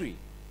gets angry.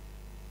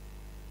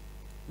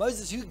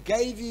 Moses, who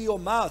gave you your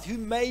mouth? Who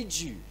made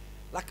you?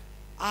 Like,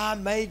 I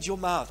made your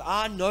mouth.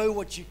 I know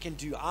what you can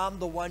do. I'm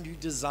the one who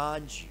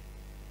designed you.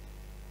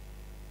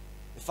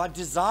 If I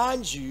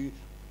designed you,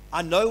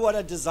 I know what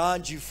I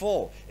designed you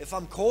for. If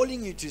I'm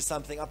calling you to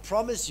something, I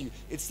promise you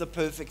it's the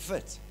perfect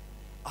fit.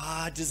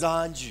 I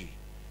designed you.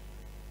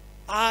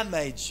 I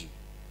made you.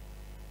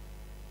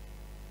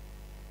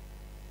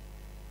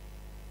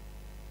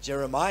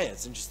 Jeremiah,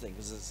 it's interesting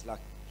because it's like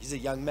he's a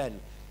young man.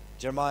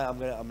 Jeremiah, I'm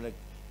gonna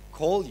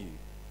call you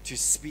to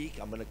speak.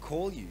 I'm gonna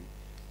call you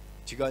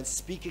to go and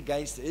speak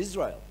against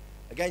Israel,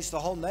 against the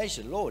whole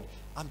nation. Lord,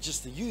 I'm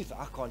just a youth.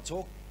 I can't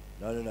talk.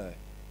 No.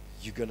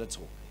 You're going to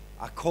talk.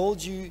 I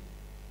called you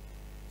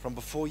from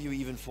before you were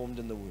even formed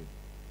in the womb.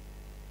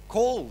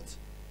 Called.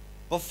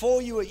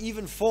 Before you were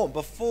even formed.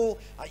 Before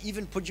I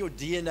even put your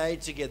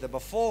DNA together.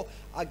 Before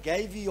I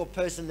gave you your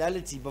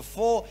personality.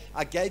 Before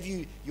I gave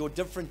you your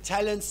different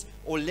talents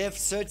or left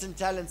certain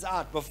talents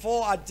out.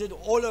 Before I did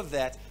all of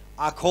that,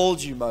 I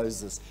called you,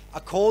 Moses. I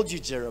called you,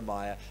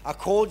 Jeremiah. I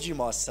called you,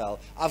 Marcel.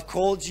 I've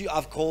called you.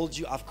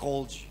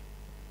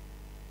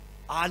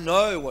 I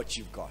know what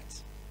you've got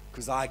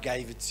because I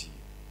gave it to you.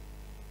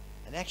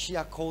 And actually,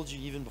 I called you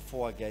even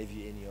before I gave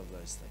you any of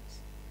those things.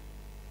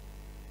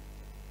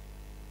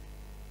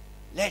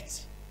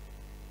 Let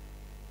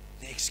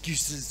the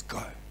excuses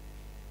go.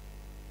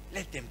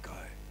 Let them go.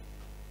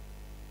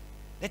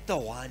 Let the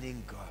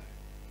whining go.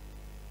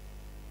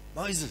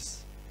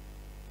 Moses,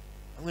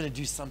 I'm going to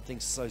do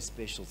something so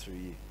special through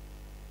you.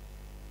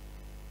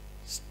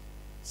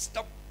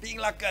 Stop being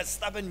like a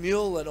stubborn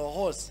mule and a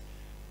horse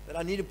that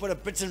I need to put a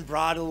bit and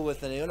bridle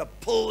with and you're going to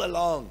pull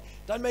along.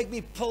 Don't make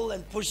me pull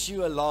and push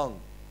you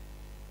along.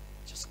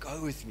 Just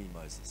go with me,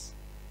 Moses.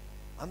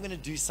 I'm going to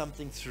do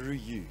something through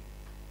you.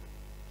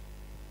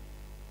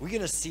 We're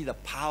going to see the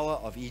power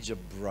of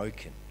Egypt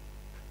broken.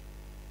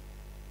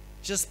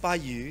 Just by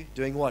you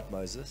doing what,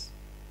 Moses?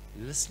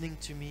 Listening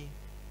to me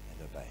and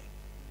obeying.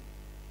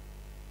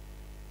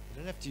 You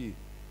don't have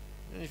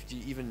to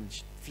even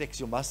flex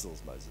your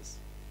muscles, Moses.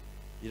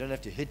 You don't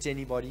have to hit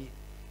anybody.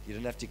 You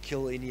don't have to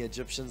kill any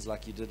Egyptians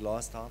like you did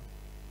last time.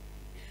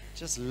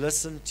 Just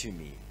listen to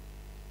me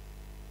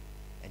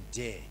and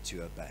dare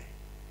to obey.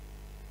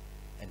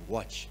 And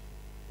watch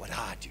what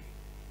I do.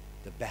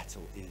 The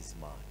battle is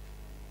mine.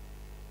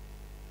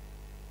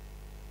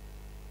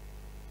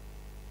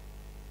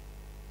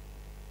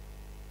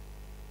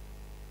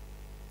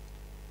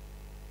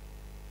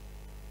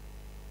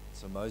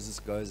 So Moses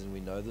goes, and we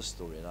know the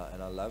story, and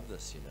I love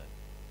this, you know.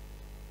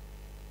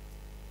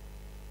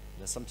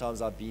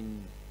 Sometimes I've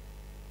been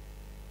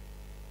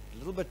a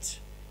little bit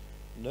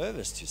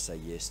nervous to say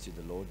yes to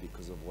the Lord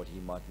because of what He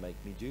might make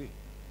me do.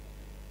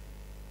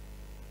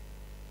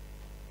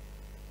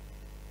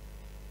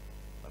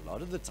 A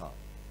lot of the time.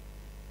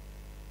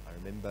 I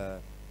remember,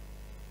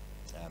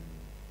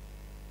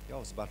 it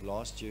was about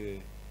last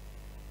year,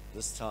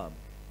 this time,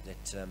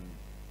 that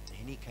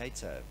Henny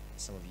Cater,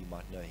 some of you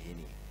might know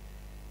Henny.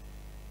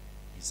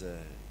 He's a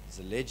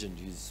legend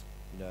who's,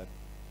 I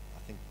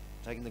think,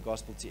 taking the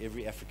gospel to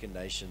every African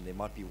nation. There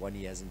might be one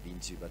he hasn't been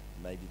to, but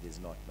maybe there's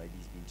not. Maybe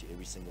he's been to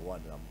every single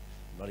one. And I'm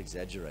not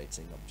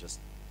exaggerating. I'm just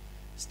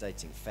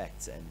stating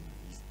facts. And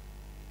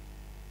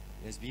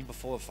he's been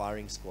before a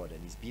firing squad,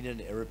 and he's been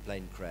in an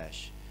aeroplane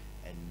crash,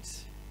 and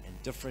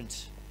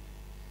different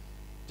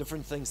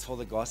things for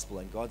the gospel.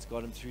 And God's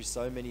got him through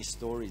so many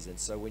stories. And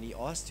so when he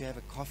asked to have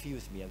a coffee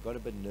with me, I got a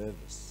bit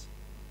nervous.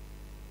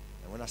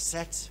 And when I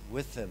sat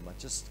with him, I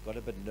just got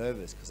a bit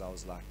nervous because I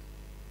was like,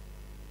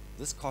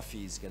 this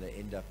coffee is going to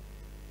end up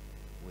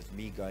with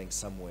me going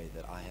somewhere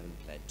that I haven't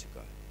planned to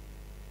go.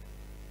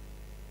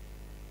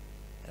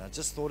 And I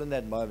just thought in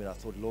that moment, I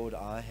thought, Lord,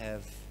 I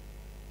have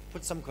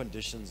put some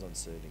conditions on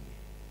serving you.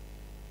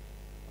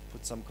 I've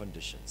put some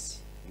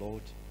conditions.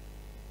 Lord,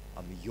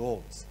 I'm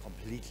yours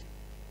completely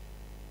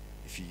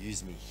if you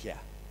use me here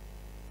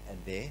and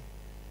there,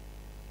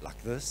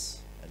 like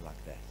this and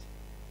like that.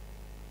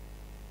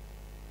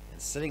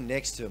 sitting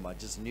next to him, I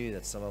just knew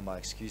that some of my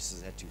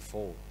excuses had to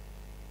fall.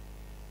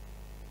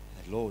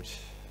 That, Lord,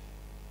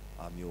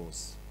 I'm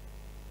yours.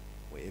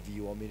 Wherever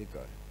you want me to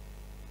go,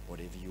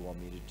 whatever you want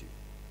me to do,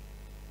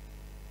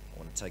 I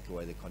want to take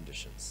away the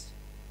conditions,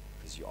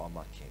 because you are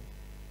my King,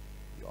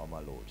 you are my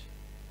Lord.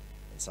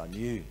 And so I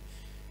knew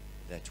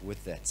that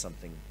with that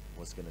something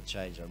was going to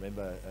change. I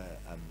remember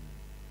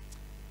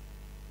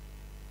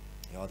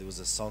there was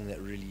a song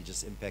that really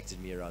just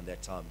impacted me around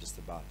that time, just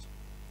about,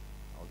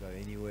 I'll go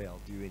anywhere,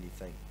 I'll do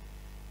anything,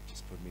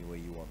 just put me where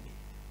you want me.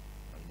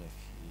 I don't know if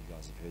you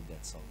guys have heard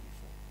that song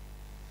before.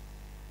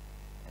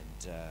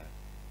 And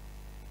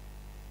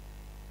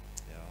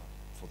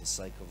for the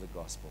sake of the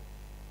gospel,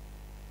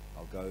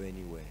 I'll go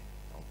anywhere,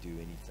 I'll do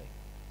anything,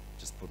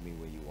 just put me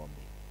where you want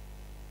me.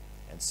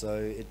 And so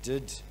it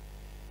did. It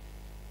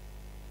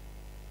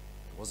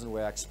wasn't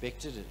where I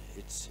expected it.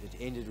 It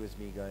ended with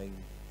me going,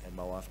 and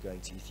my wife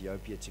going to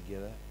Ethiopia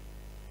together,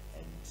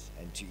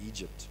 and to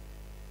Egypt.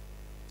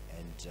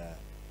 And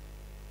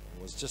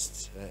it was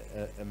just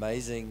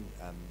amazing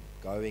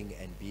going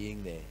and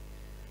being there,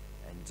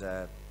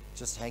 and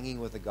just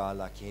hanging with a guy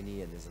like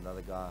Henny, and there's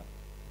another guy,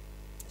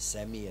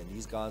 Sammy, and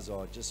these guys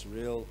are just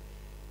real,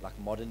 like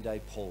modern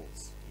day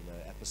Pauls,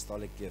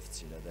 apostolic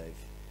gifts. They've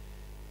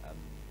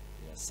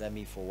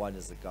Sammy, for one,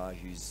 is a guy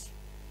who's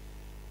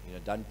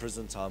done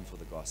prison time for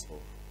the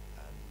gospel.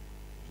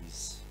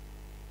 He's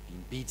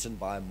been beaten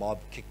by a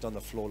mob, kicked on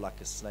the floor like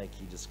a snake,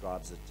 he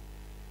describes it,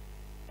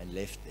 and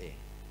left there.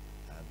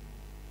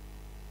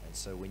 And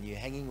so when you're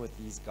hanging with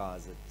these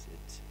guys,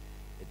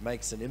 it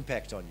makes an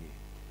impact on you,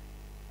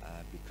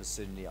 because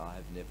certainly I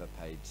have never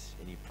paid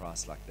any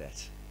price like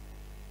that.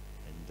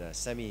 And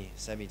Sammy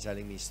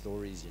telling me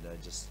stories,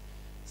 just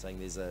saying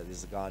there's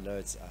a guy I know,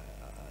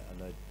 I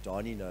know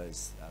Donnie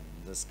knows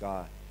this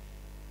guy,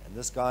 and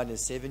this guy in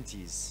his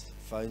 70s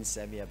phones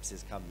Sammy up,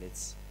 says, "Come,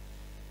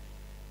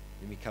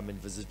 let me come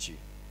and visit you."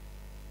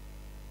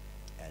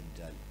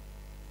 And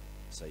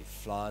so he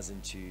flies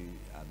into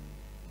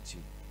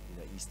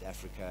East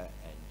Africa,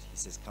 and he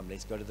says, "Come,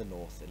 let's go to the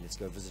north and let's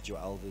go visit your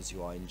elders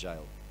who are in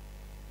jail."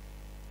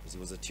 Because it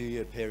was a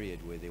 2-year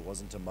period where there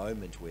wasn't a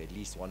moment where at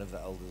least one of the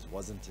elders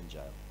wasn't in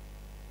jail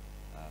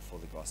for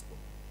the gospel.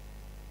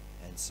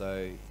 And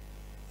so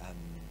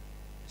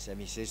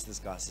Sammy says to this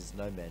guy, says,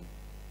 "No, man,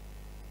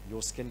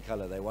 your skin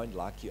color, they won't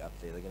like you up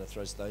there. They're going to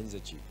throw stones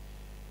at you.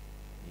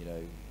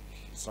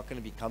 It's not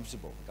going to be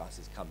comfortable." The guy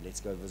says, "Come,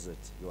 let's go visit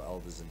your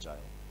elders in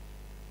jail."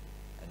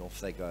 And off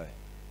they go.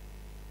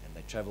 And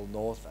they travel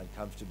north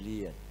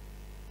uncomfortably, and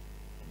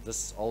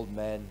this old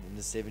man in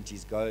the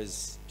 70s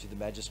goes to the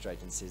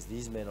magistrate and says,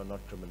 "These men are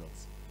not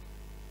criminals.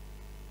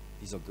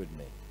 These are good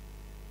men."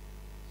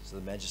 So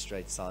the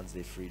magistrate signs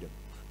their freedom.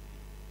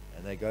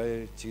 And they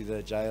go to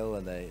the jail,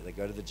 and they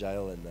go to the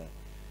jail, and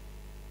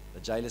the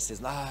jailer says,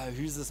 "No,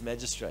 who's this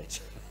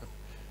magistrate?"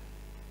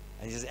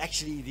 And he says,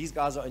 "Actually, these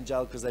guys are in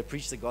jail because they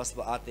preach the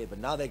gospel out there, but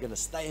now they're going to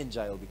stay in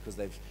jail because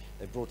they've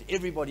brought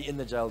everybody in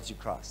the jail to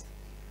Christ."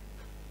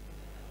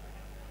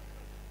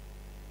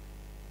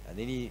 And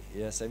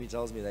then Sammy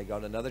tells me they go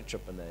on another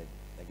trip, and they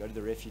go to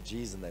the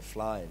refugees, and they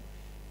fly,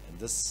 and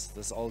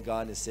this old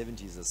guy in his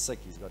 70s is sick.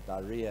 He's got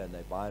diarrhea, and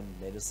they buy him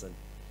medicine.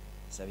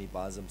 Sammy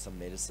buys him some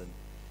medicine,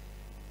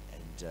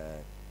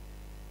 and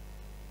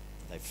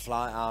they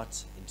fly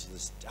out into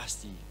this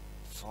dusty,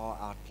 far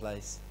out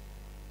place.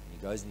 And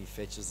he goes and he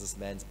fetches this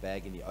man's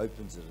bag, and he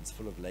opens it, and it's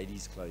full of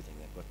ladies' clothing.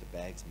 They've got the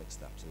bags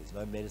mixed up, so there's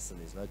no medicine,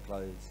 there's no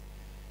clothes.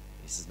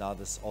 He says now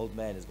this old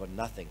man has got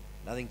nothing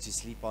to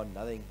sleep on,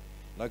 nothing.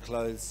 No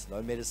clothes,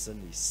 no medicine,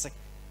 he's sick,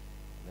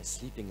 and they're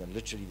sleeping, and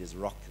literally there's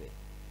rock there.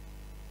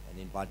 And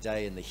then by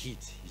day in the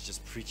heat, he's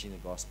just preaching the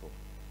gospel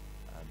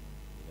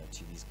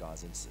to these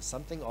guys. And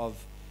something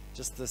of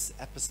just this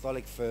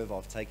apostolic fervor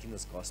of taking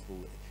this gospel,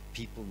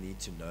 people need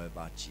to know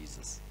about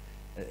Jesus.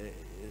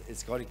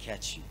 It's got to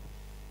catch you.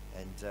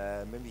 And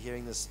I remember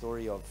hearing this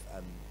story of,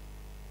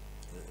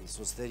 this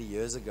was 30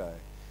 years ago,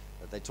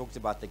 that they talked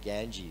about the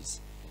Ganges,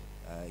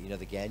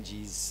 the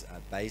Ganges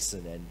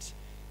basin, and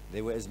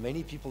there were as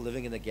many people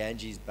living in the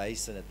Ganges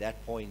basin at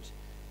that point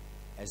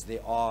as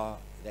there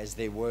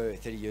were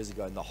 30 years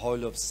ago in the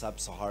whole of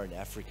sub-Saharan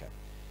Africa.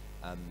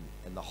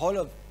 In the whole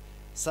of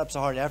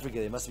sub-Saharan Africa,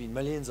 there must have been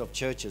millions of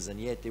churches, and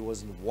yet there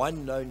wasn't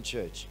one known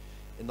church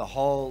in the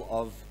whole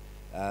of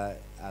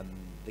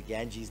the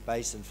Ganges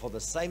basin for the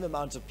same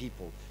amount of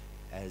people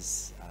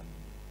as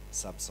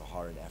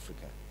sub-Saharan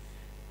Africa.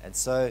 And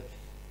so,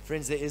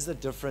 friends, there is a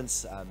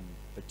difference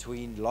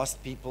between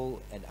lost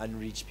people and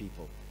unreached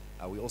people.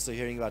 We're also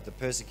hearing about the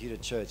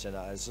persecuted church, and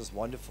it's just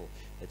wonderful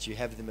that you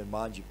have them in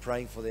mind. You're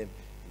praying for them,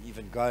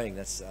 even going.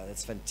 That's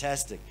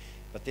fantastic.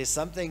 But there's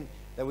something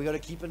that we've got to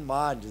keep in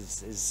mind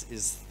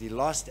is the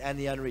lost and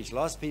the unreached.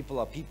 Lost people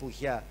are people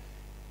here,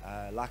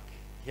 like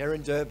here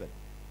in Durban,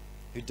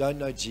 who don't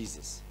know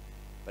Jesus,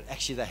 but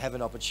actually they have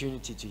an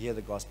opportunity to hear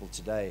the gospel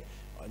today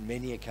on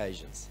many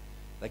occasions.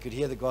 They could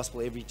hear the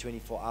gospel every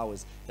 24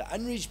 hours. The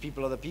unreached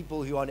people are the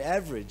people who on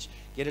average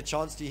get a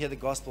chance to hear the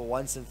gospel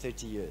once in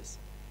 30 years.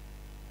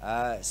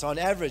 So on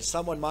average,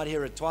 someone might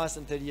hear it twice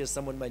in 30 years,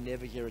 someone may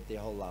never hear it their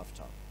whole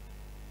lifetime.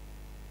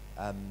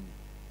 I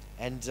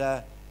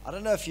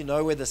don't know if you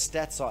know where the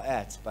stats are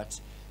at, but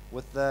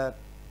with the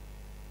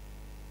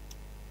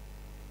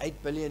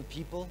 8 billion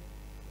people,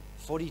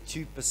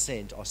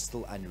 42% are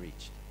still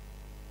unreached.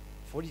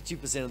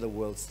 42% of the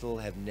world still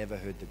have never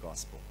heard the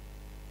gospel.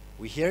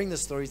 We're hearing the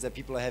stories that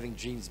people are having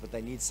dreams, but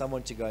they need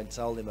someone to go and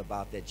tell them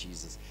about that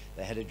Jesus.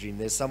 They had a dream.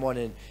 There's someone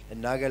in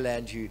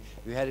Nagaland who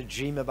had a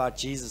dream about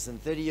Jesus,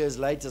 and 30 years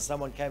later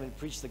someone came and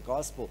preached the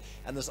gospel,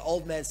 and this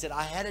old man said,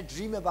 I had a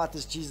dream about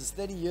this Jesus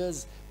 30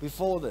 years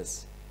before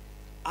this.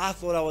 I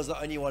thought I was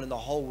the only one in the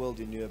whole world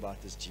who knew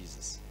about this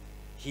Jesus.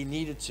 He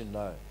needed to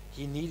know.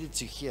 He needed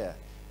to hear.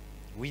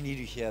 We need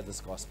to hear this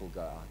gospel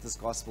go out. This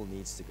gospel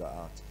needs to go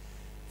out.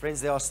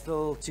 Friends, there are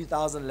still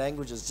 2,000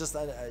 languages, just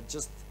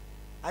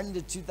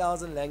under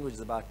 2,000 languages,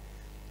 about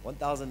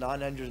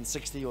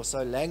 1,960 or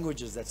so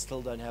languages that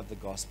still don't have the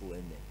gospel in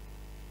them.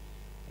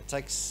 It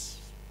takes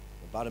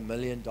about $1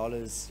 million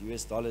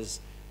US dollars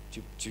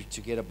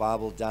to get a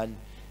Bible done.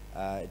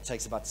 It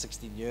takes about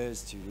 16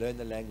 years to learn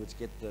the language,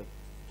 get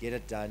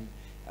it done.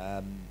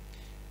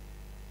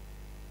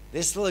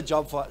 There's still a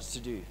job for us to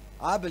do.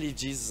 I believe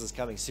Jesus is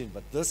coming soon,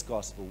 but this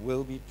gospel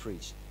will be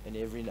preached in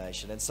every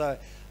nation. And so,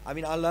 I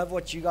mean, I love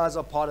what you guys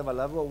are part of. I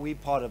love what we're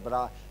part of. But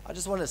I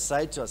just want to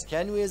say to us,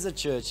 can we as a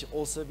church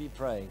also be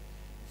praying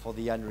for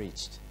the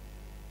unreached?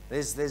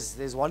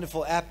 There's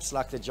wonderful apps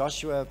like the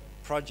Joshua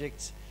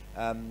Project,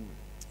 the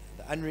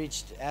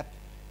Unreached app,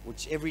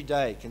 which every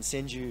day can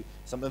send you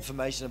some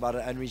information about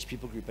an unreached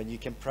people group, and you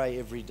can pray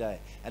every day.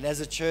 And as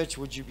a church,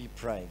 would you be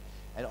praying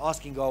and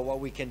asking God what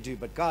we can do?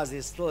 But guys,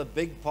 there's still a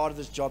big part of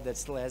this job that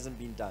still hasn't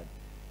been done.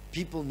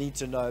 People need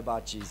to know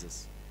about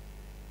Jesus.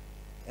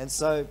 And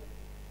so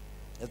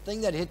the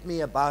thing that hit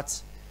me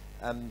about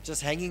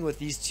just hanging with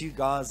these two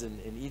guys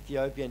in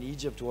Ethiopia and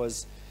Egypt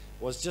was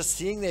just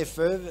seeing their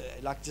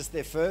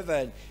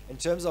fervor, in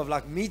terms of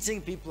like meeting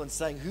people and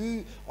saying,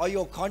 who are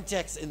your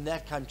contacts in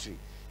that country?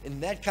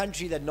 In that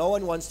country that no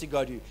one wants to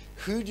go to,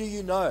 who do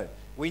you know?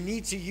 We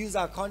need to use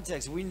our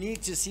contacts. We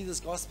need to see this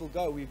gospel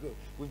go.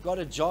 We've got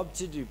a job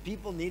to do.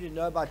 People need to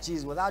know about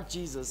Jesus. Without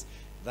Jesus,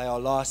 they are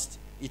lost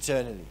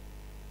eternally.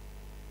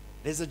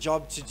 There's a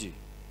job to do.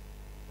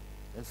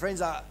 And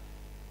friends,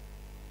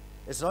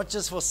 it's not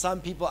just for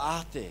some people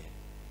out there.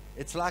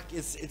 It's like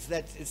it's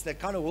that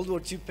kind of World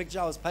War II picture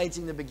I was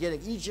painting in the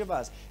beginning. Each of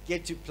us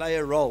get to play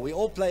a role. We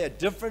all play a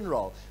different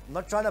role. I'm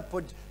not trying to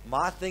put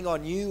my thing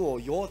on you or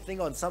your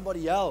thing on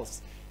somebody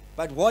else.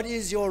 But what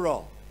is your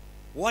role?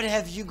 What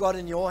have you got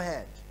in your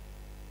hand?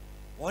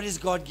 What has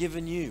God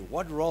given you?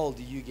 What role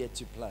do you get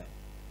to play?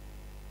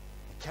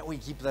 Can't we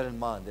keep that in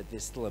mind, that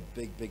there's still a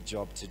big, big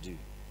job to do? You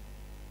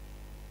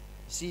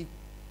see,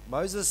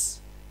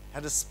 Moses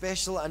had a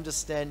special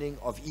understanding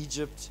of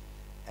Egypt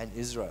and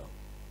Israel.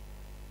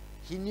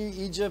 He knew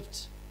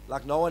Egypt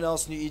like no one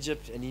else knew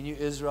Egypt, and he knew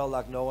Israel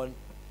like no one.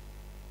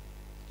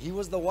 He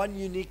was the one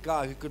unique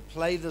guy who could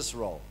play this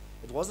role.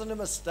 It wasn't a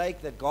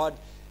mistake that God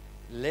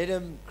let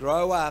him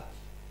grow up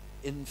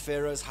in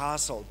Pharaoh's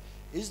household.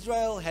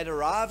 Israel had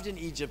arrived in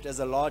Egypt as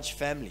a large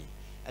family,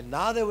 and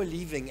now they were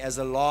leaving as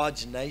a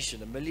large nation,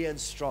 1 million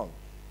strong.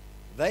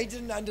 They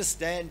didn't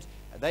understand.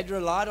 They'd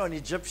relied on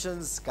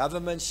Egyptians,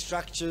 government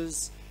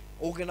structures,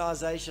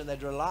 organization.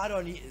 They'd relied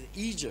on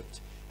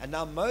Egypt. And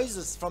now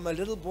Moses, from a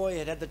little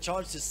boy, had the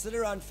chance to sit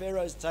around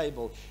Pharaoh's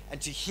table and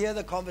to hear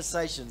the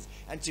conversations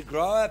and to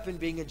grow up in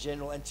being a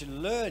general and to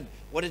learn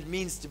what it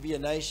means to be a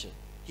nation.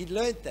 He'd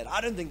learned that.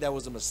 I don't think that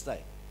was a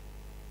mistake.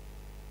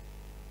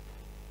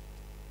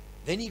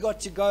 Then he got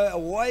to go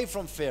away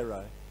from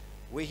Pharaoh,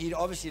 where he'd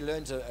obviously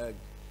learned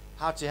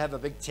how to have a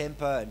big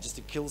temper and just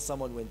to kill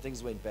someone when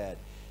things went bad.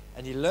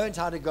 And he learned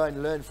how to go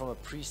and learn from a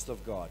priest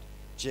of God,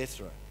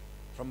 Jethro,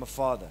 from a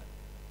father.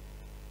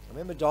 I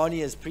remember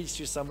Donnie has preached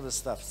through some of the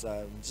stuff, so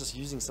I'm just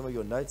using some of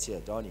your notes here,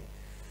 Donnie,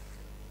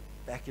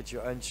 back at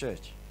your own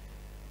church.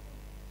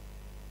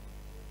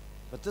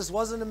 But this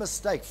wasn't a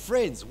mistake.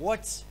 Friends,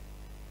 what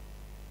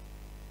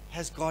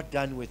has God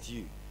done with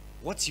you?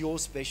 What's your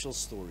special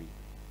story?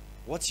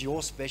 What's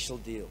your special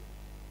deal?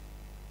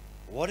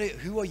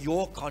 Who are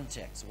your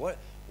contacts?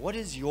 What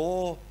is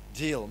your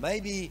deal?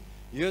 Maybe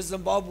you're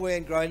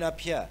Zimbabwean growing up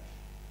here.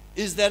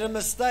 Is that a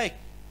mistake?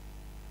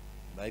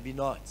 Maybe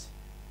not.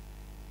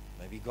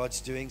 Maybe God's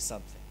doing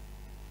something.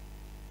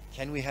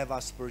 Can we have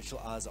our spiritual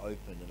eyes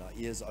open and our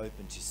ears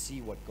open to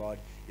see what God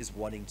is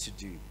wanting to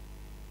do?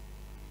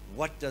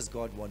 What does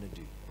God want to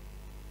do?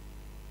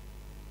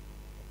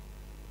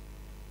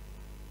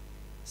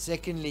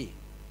 Secondly,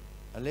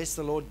 unless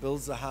the Lord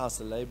builds the house,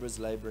 the laborers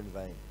labor in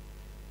vain.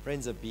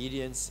 Friends,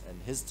 obedience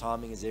and his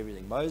timing is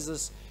everything.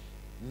 Moses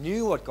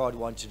knew what God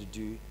wanted to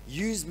do.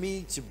 Use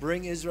me to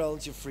bring Israel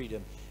into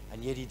freedom.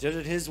 And yet he did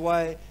it his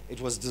way.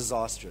 It was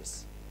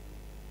disastrous.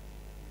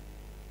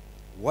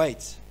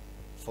 Wait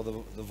for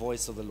the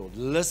voice of the Lord.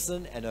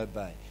 Listen and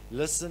obey.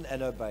 Listen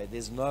and obey.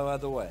 There's no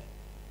other way.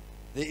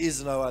 There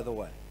is no other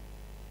way.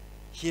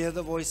 Hear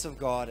the voice of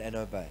God and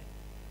obey.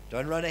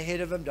 Don't run ahead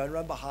of him. Don't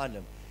run behind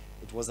him.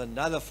 It was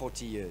another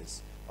 40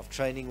 years of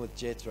training with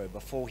Jethro,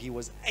 before he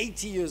was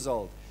 80 years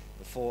old,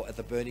 before at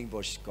the burning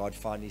bush, God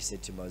finally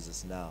said to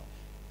Moses, now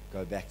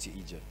go back to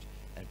Egypt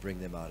and bring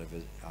them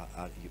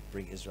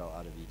bring Israel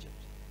out of Egypt.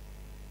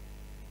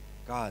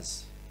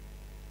 Guys,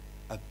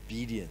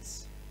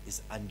 obedience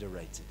is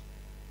underrated.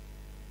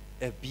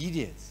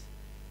 Obedience.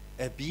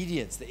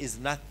 Obedience. There is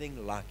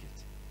nothing like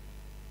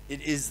it.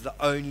 It is the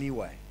only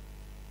way.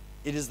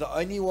 It is the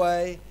only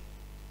way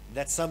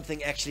that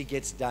something actually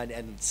gets done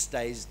and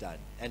stays done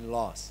and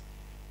lasts.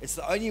 It's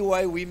the only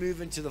way we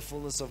move into the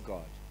fullness of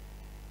God.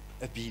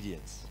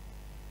 Obedience.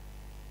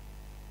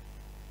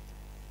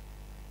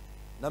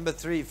 Number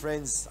 3,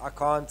 friends, I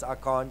can't.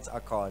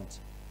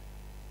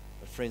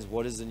 But friends,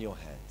 what is in your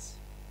hands?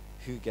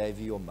 Who gave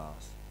you your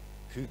mouth?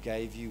 Who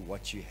gave you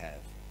what you have?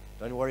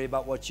 Don't worry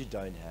about what you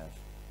don't have.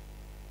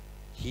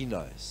 He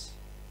knows,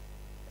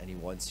 and He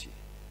wants you.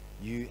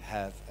 You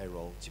have a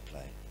role to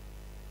play.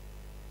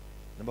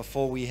 Number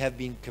 4, we have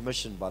been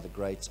commissioned by the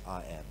great I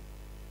Am.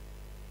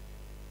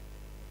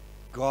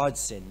 God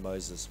sent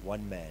Moses,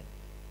 one man,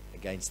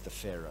 against the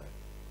Pharaoh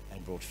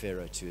and brought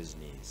Pharaoh to his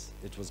knees.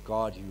 It was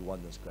God who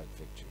won this great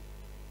victory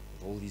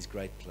with all these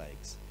great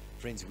plagues.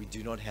 Friends, we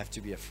do not have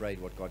to be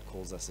afraid what God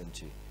calls us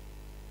into.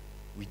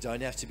 We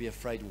don't have to be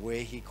afraid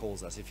where He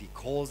calls us. If He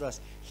calls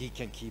us, He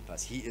can keep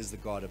us. He is the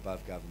God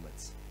above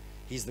governments.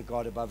 He's the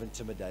God above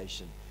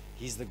intimidation.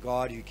 He's the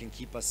God who can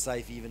keep us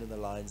safe even in the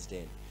lion's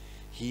den.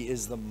 He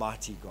is the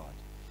mighty God.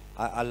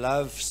 I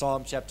love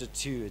Psalm chapter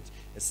 2.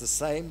 It's the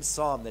same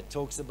psalm that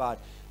talks about,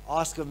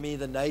 ask of me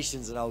the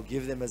nations and I'll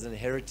give them as an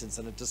inheritance.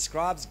 And it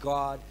describes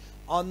God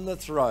on the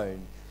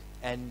throne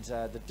and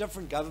the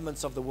different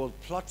governments of the world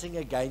plotting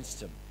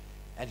against Him.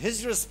 And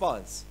His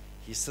response,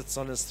 He sits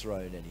on His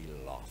throne and He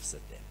laughs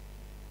at them.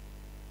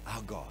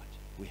 Our God,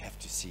 we have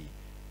to see,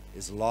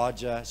 is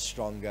larger,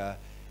 stronger.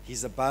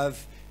 He's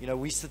above.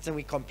 We sit and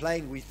we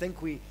complain. We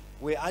think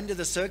we're under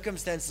the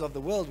circumstances of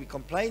the world. We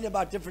complain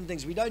about different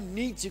things. We don't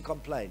need to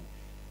complain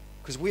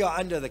because we are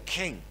under the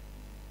King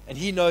and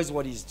He knows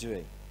what He's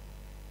doing.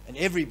 And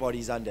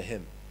everybody's under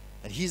Him.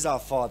 And He's our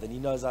Father and He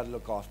knows how to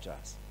look after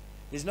us.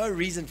 There's no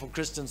reason for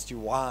Christians to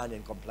whine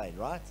and complain,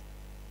 right?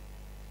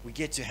 We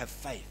get to have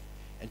faith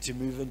and to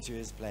move into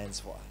His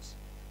plans for us.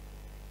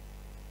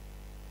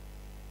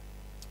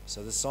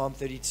 So the Psalm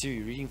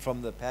 32, reading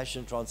from the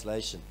Passion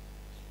Translation,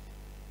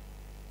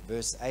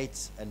 verse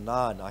 8 and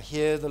 9, I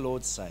hear the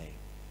Lord saying,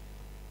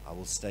 I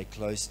will stay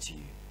close to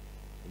you,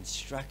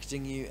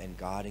 instructing you and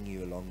guiding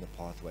you along the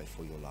pathway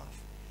for your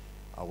life.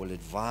 I will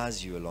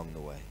advise you along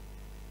the way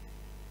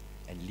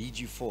and lead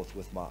you forth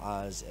with my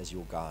eyes as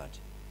your guide.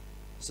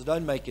 So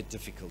don't make it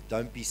difficult.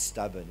 Don't be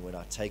stubborn when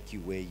I take you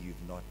where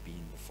you've not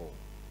been before.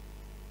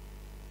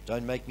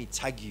 Don't make me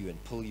tug you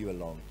and pull you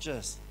along.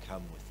 Just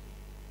come with me.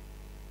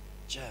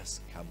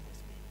 Just come with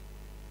me.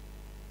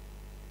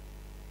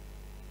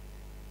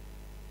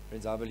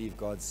 Friends, I believe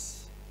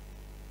God's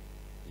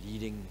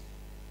leading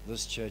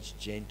this church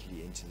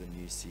gently into the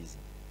new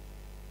season.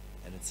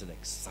 And it's an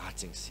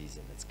exciting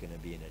season. It's going to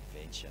be an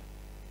adventure.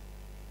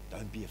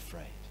 Don't be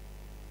afraid.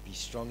 Be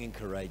strong and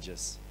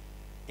courageous,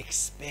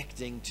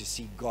 expecting to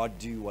see God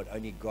do what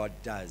only God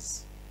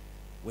does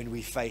when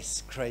we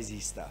face crazy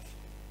stuff.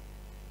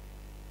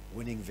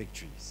 Winning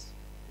victories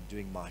and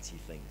doing mighty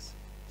things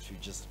through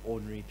just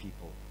ordinary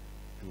people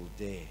who will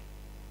dare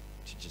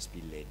to just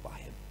be led by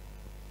Him.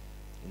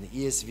 In the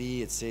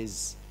ESV it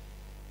says,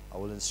 I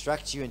will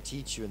instruct you and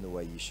teach you in the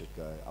way you should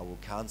go. I will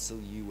counsel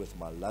you with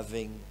my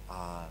loving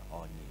eye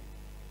on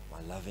you.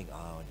 My loving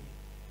eye on you.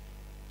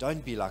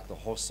 Don't be like the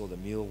horse or the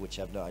mule which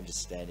have no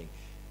understanding,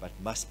 but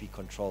must be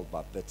controlled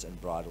by bit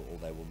and bridle, or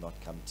they will not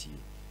come to you.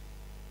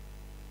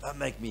 Don't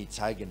make me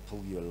tug and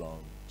pull you along.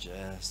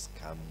 Just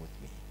come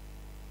with me.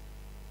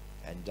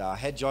 And I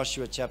had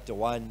Joshua chapter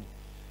 1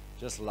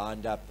 just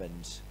lined up,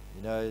 and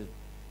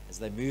as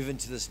they move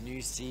into this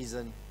new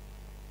season,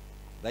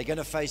 they're going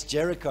to face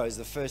Jericho is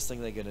the first thing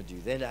they're going to do,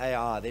 then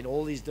Ai, then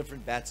all these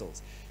different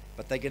battles,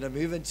 but they're going to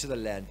move into the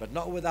land, but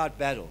not without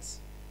battles.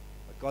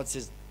 But God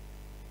says,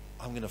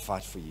 I'm going to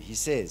fight for you. He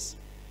says,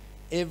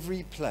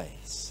 every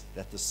place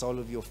that the sole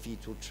of your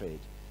feet will tread,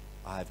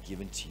 I have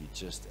given to you,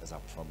 just as I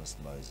promised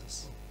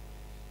Moses.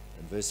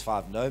 In verse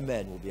 5, no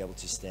man will be able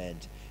to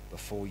stand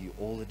before you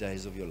all the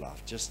days of your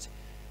life. Just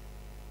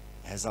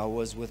as I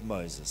was with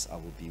Moses, I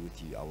will be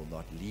with you. I will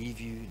not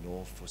leave you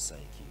nor forsake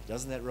you.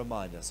 Doesn't that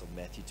remind us of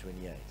Matthew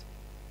 28?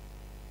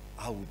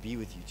 I will be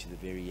with you to the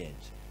very end.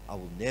 I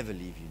will never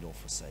leave you nor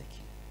forsake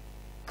you.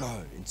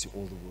 Go into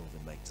all the world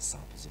and make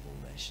disciples of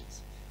all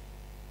nations.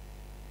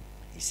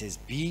 He says,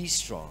 be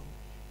strong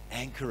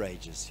and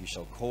courageous. You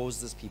shall cause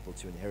this people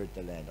to inherit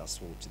the land I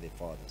swore to their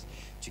fathers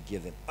to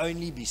give them.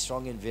 Only be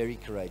strong and very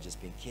courageous,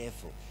 being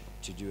careful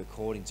to do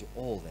according to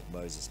all that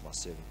Moses my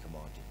servant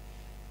commanded.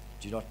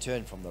 Do not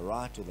turn from the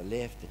right or the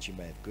left, that you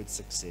may have good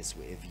success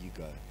wherever you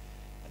go.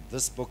 And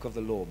this book of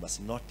the law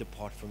must not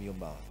depart from your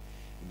mouth.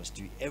 You must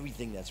do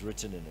everything that's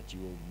written in it. You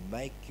will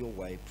make your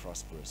way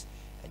prosperous,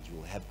 and you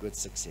will have good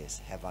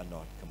success. Have I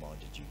not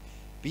commanded you?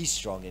 Be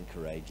strong and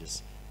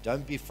courageous.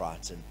 Don't be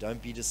frightened.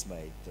 Don't be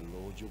dismayed. The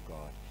Lord your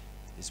God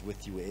is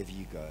with you wherever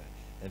you go.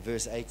 And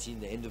verse 18,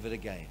 the end of it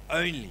again.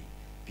 Only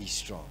be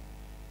strong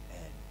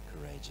and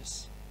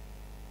courageous.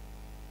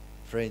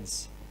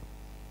 Friends,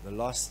 the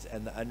lost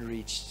and the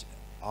unreached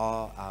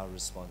are our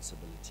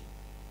responsibility.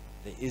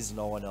 There is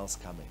no one else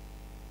coming.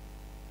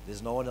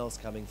 There's no one else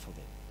coming for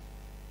them.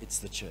 It's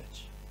the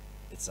church.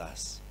 It's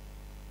us.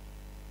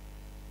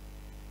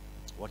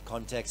 What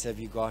contacts have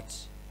you got?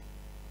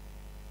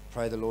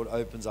 Pray the Lord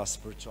opens our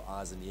spiritual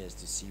eyes and ears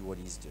to see what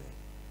He's doing.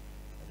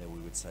 And then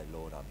we would say,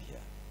 Lord, I'm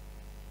here.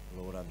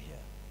 Lord, I'm here.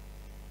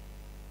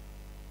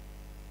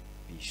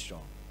 Be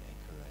strong and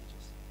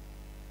courageous.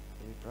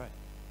 Let me pray.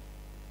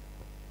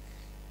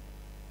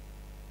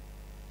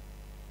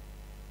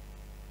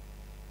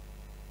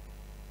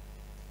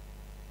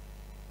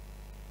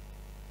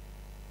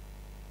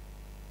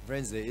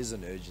 Friends, there is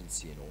an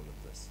urgency in all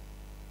of this.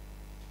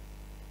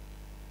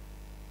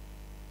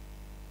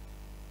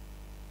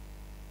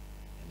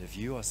 And if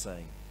you are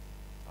saying,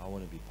 I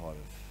want to be part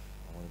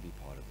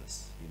of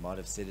this. You might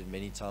have said it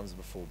many times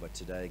before, but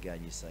today again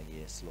you're saying,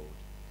 yes, Lord.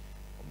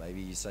 Or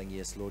maybe you're saying,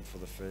 yes, Lord, for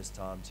the first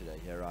time today.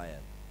 Here I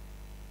am.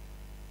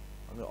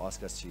 I'm going to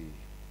ask us to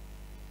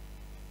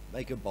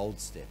make a bold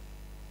step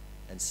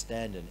and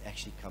stand and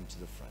actually come to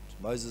the front.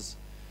 Moses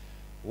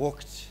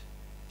walked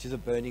to the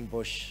burning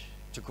bush,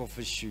 took off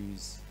his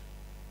shoes.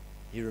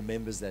 He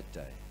remembers that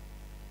day.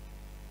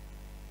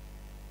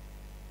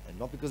 And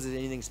not because there's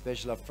anything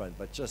special up front,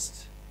 but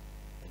just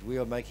that we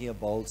are making a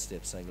bold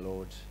step saying,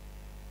 Lord,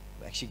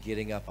 I'm actually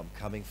getting up, I'm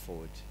coming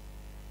forward.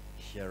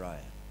 Here I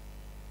am.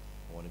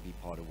 I want to be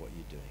part of what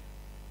you're doing.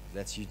 If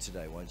that's you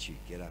today, why don't you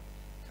get up,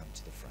 come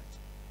to the front.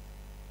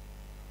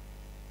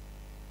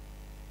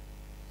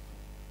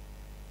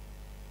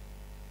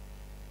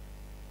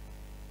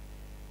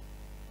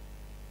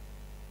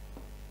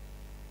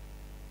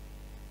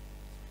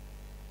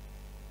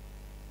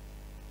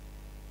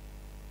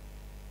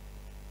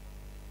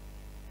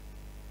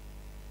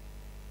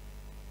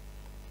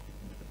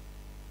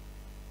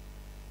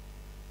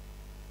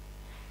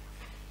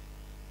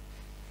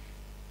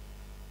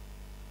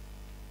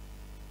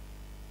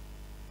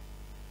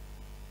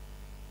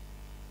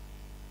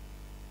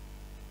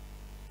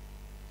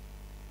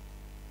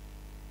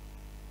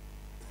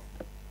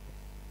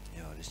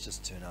 Let's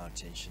just turn our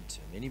attention to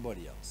Him.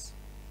 Anybody else?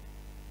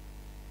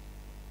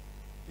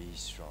 Be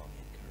strong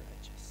and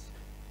courageous.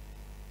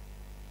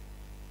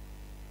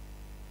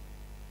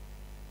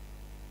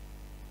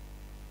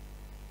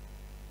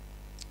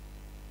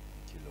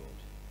 Thank you, Lord.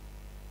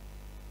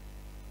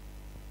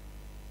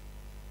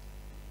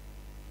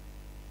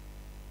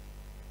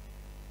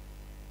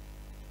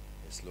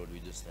 Yes, Lord, we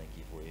just thank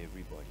you for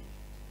everybody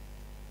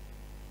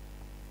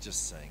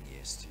just saying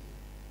yes to you.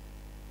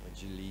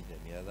 Would you lead them?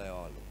 Here they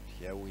are, Lord.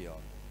 Here we are,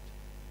 Lord.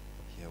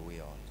 Here we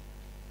are, Lord.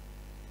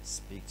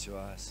 Speak to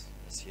us.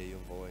 Let's hear your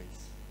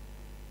voice.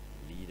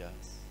 Lead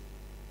us.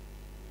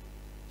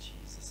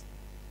 Jesus.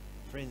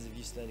 Friends, if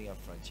you're standing up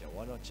front here,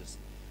 why not just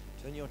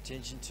turn your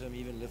attention to Him,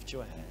 even lift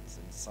your hands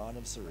in sign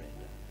of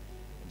surrender,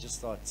 and just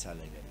start telling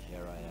Him,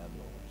 here I am,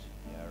 Lord.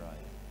 Here I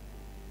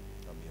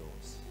am. I'm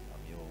yours.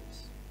 I'm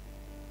yours.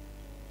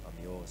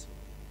 I'm yours, Lord.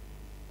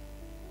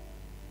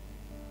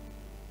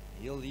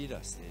 He'll lead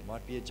us. There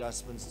might be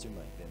adjustments to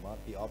make. There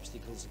might be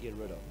obstacles to get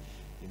rid of.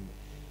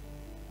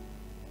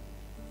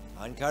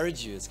 I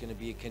encourage you, it's going to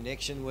be a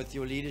connection with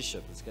your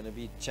leadership. It's going to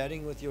be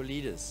chatting with your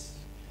leaders.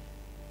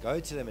 Go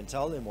to them and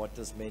tell them what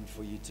this meant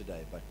for you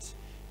today. But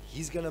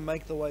He's going to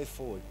make the way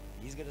forward.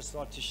 He's going to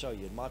start to show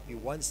you. It might be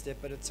one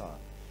step at a time.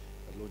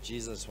 But Lord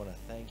Jesus, I just want to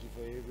thank you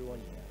for everyone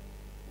here.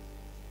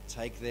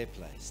 Take their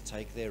place.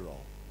 Take their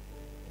role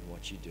in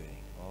what you're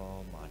doing.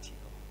 Almighty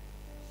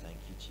God. Thank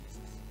you, Jesus.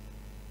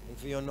 Thank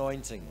you for your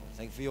anointing, Lord.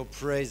 Thank you for your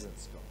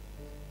presence, God.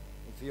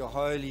 Thank you for your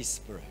Holy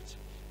Spirit.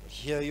 They would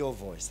hear your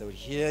voice. They would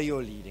hear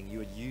your leading. You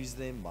would use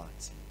them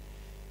mightily.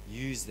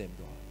 Use them,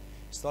 God.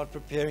 Start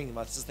preparing them.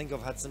 I just think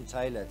of Hudson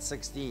Taylor at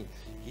 16.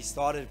 He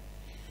started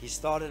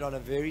on a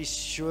very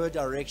sure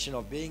direction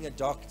of being a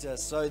doctor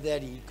so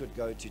that he could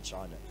go to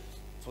China.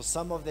 For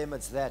some of them,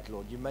 it's that,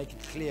 Lord. You make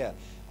it clear.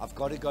 I've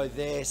got to go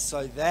there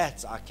so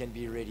that I can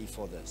be ready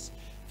for this.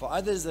 For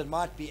others, it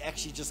might be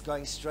actually just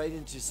going straight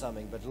into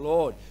something. But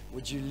Lord,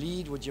 would you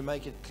lead? Would you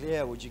make it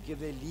clear? Would you give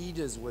their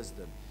leaders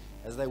wisdom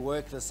as they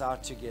work this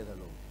out together,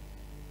 Lord?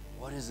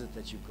 What is it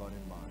that you've got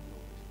in mind,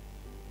 Lord?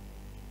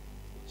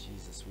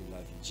 Jesus, we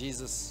love you.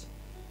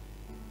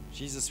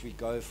 Jesus, we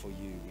go for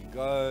you. We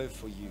go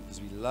for you because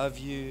we love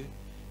you,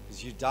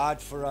 because you died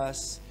for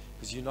us,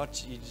 because you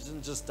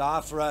didn't just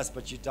die for us,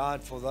 but you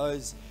died for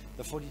those,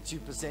 the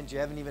 42% you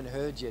haven't even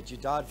heard yet. You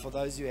died for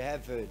those who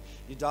have heard.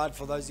 You died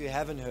for those who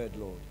haven't heard,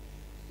 Lord.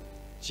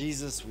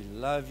 Jesus, we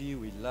love you.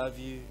 We love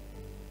you.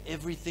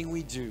 Everything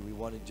we do, we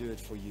want to do it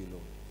for you,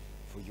 Lord,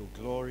 for your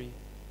glory,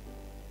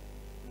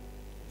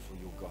 for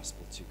your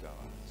gospel to go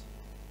out.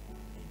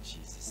 In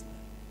Jesus'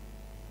 name.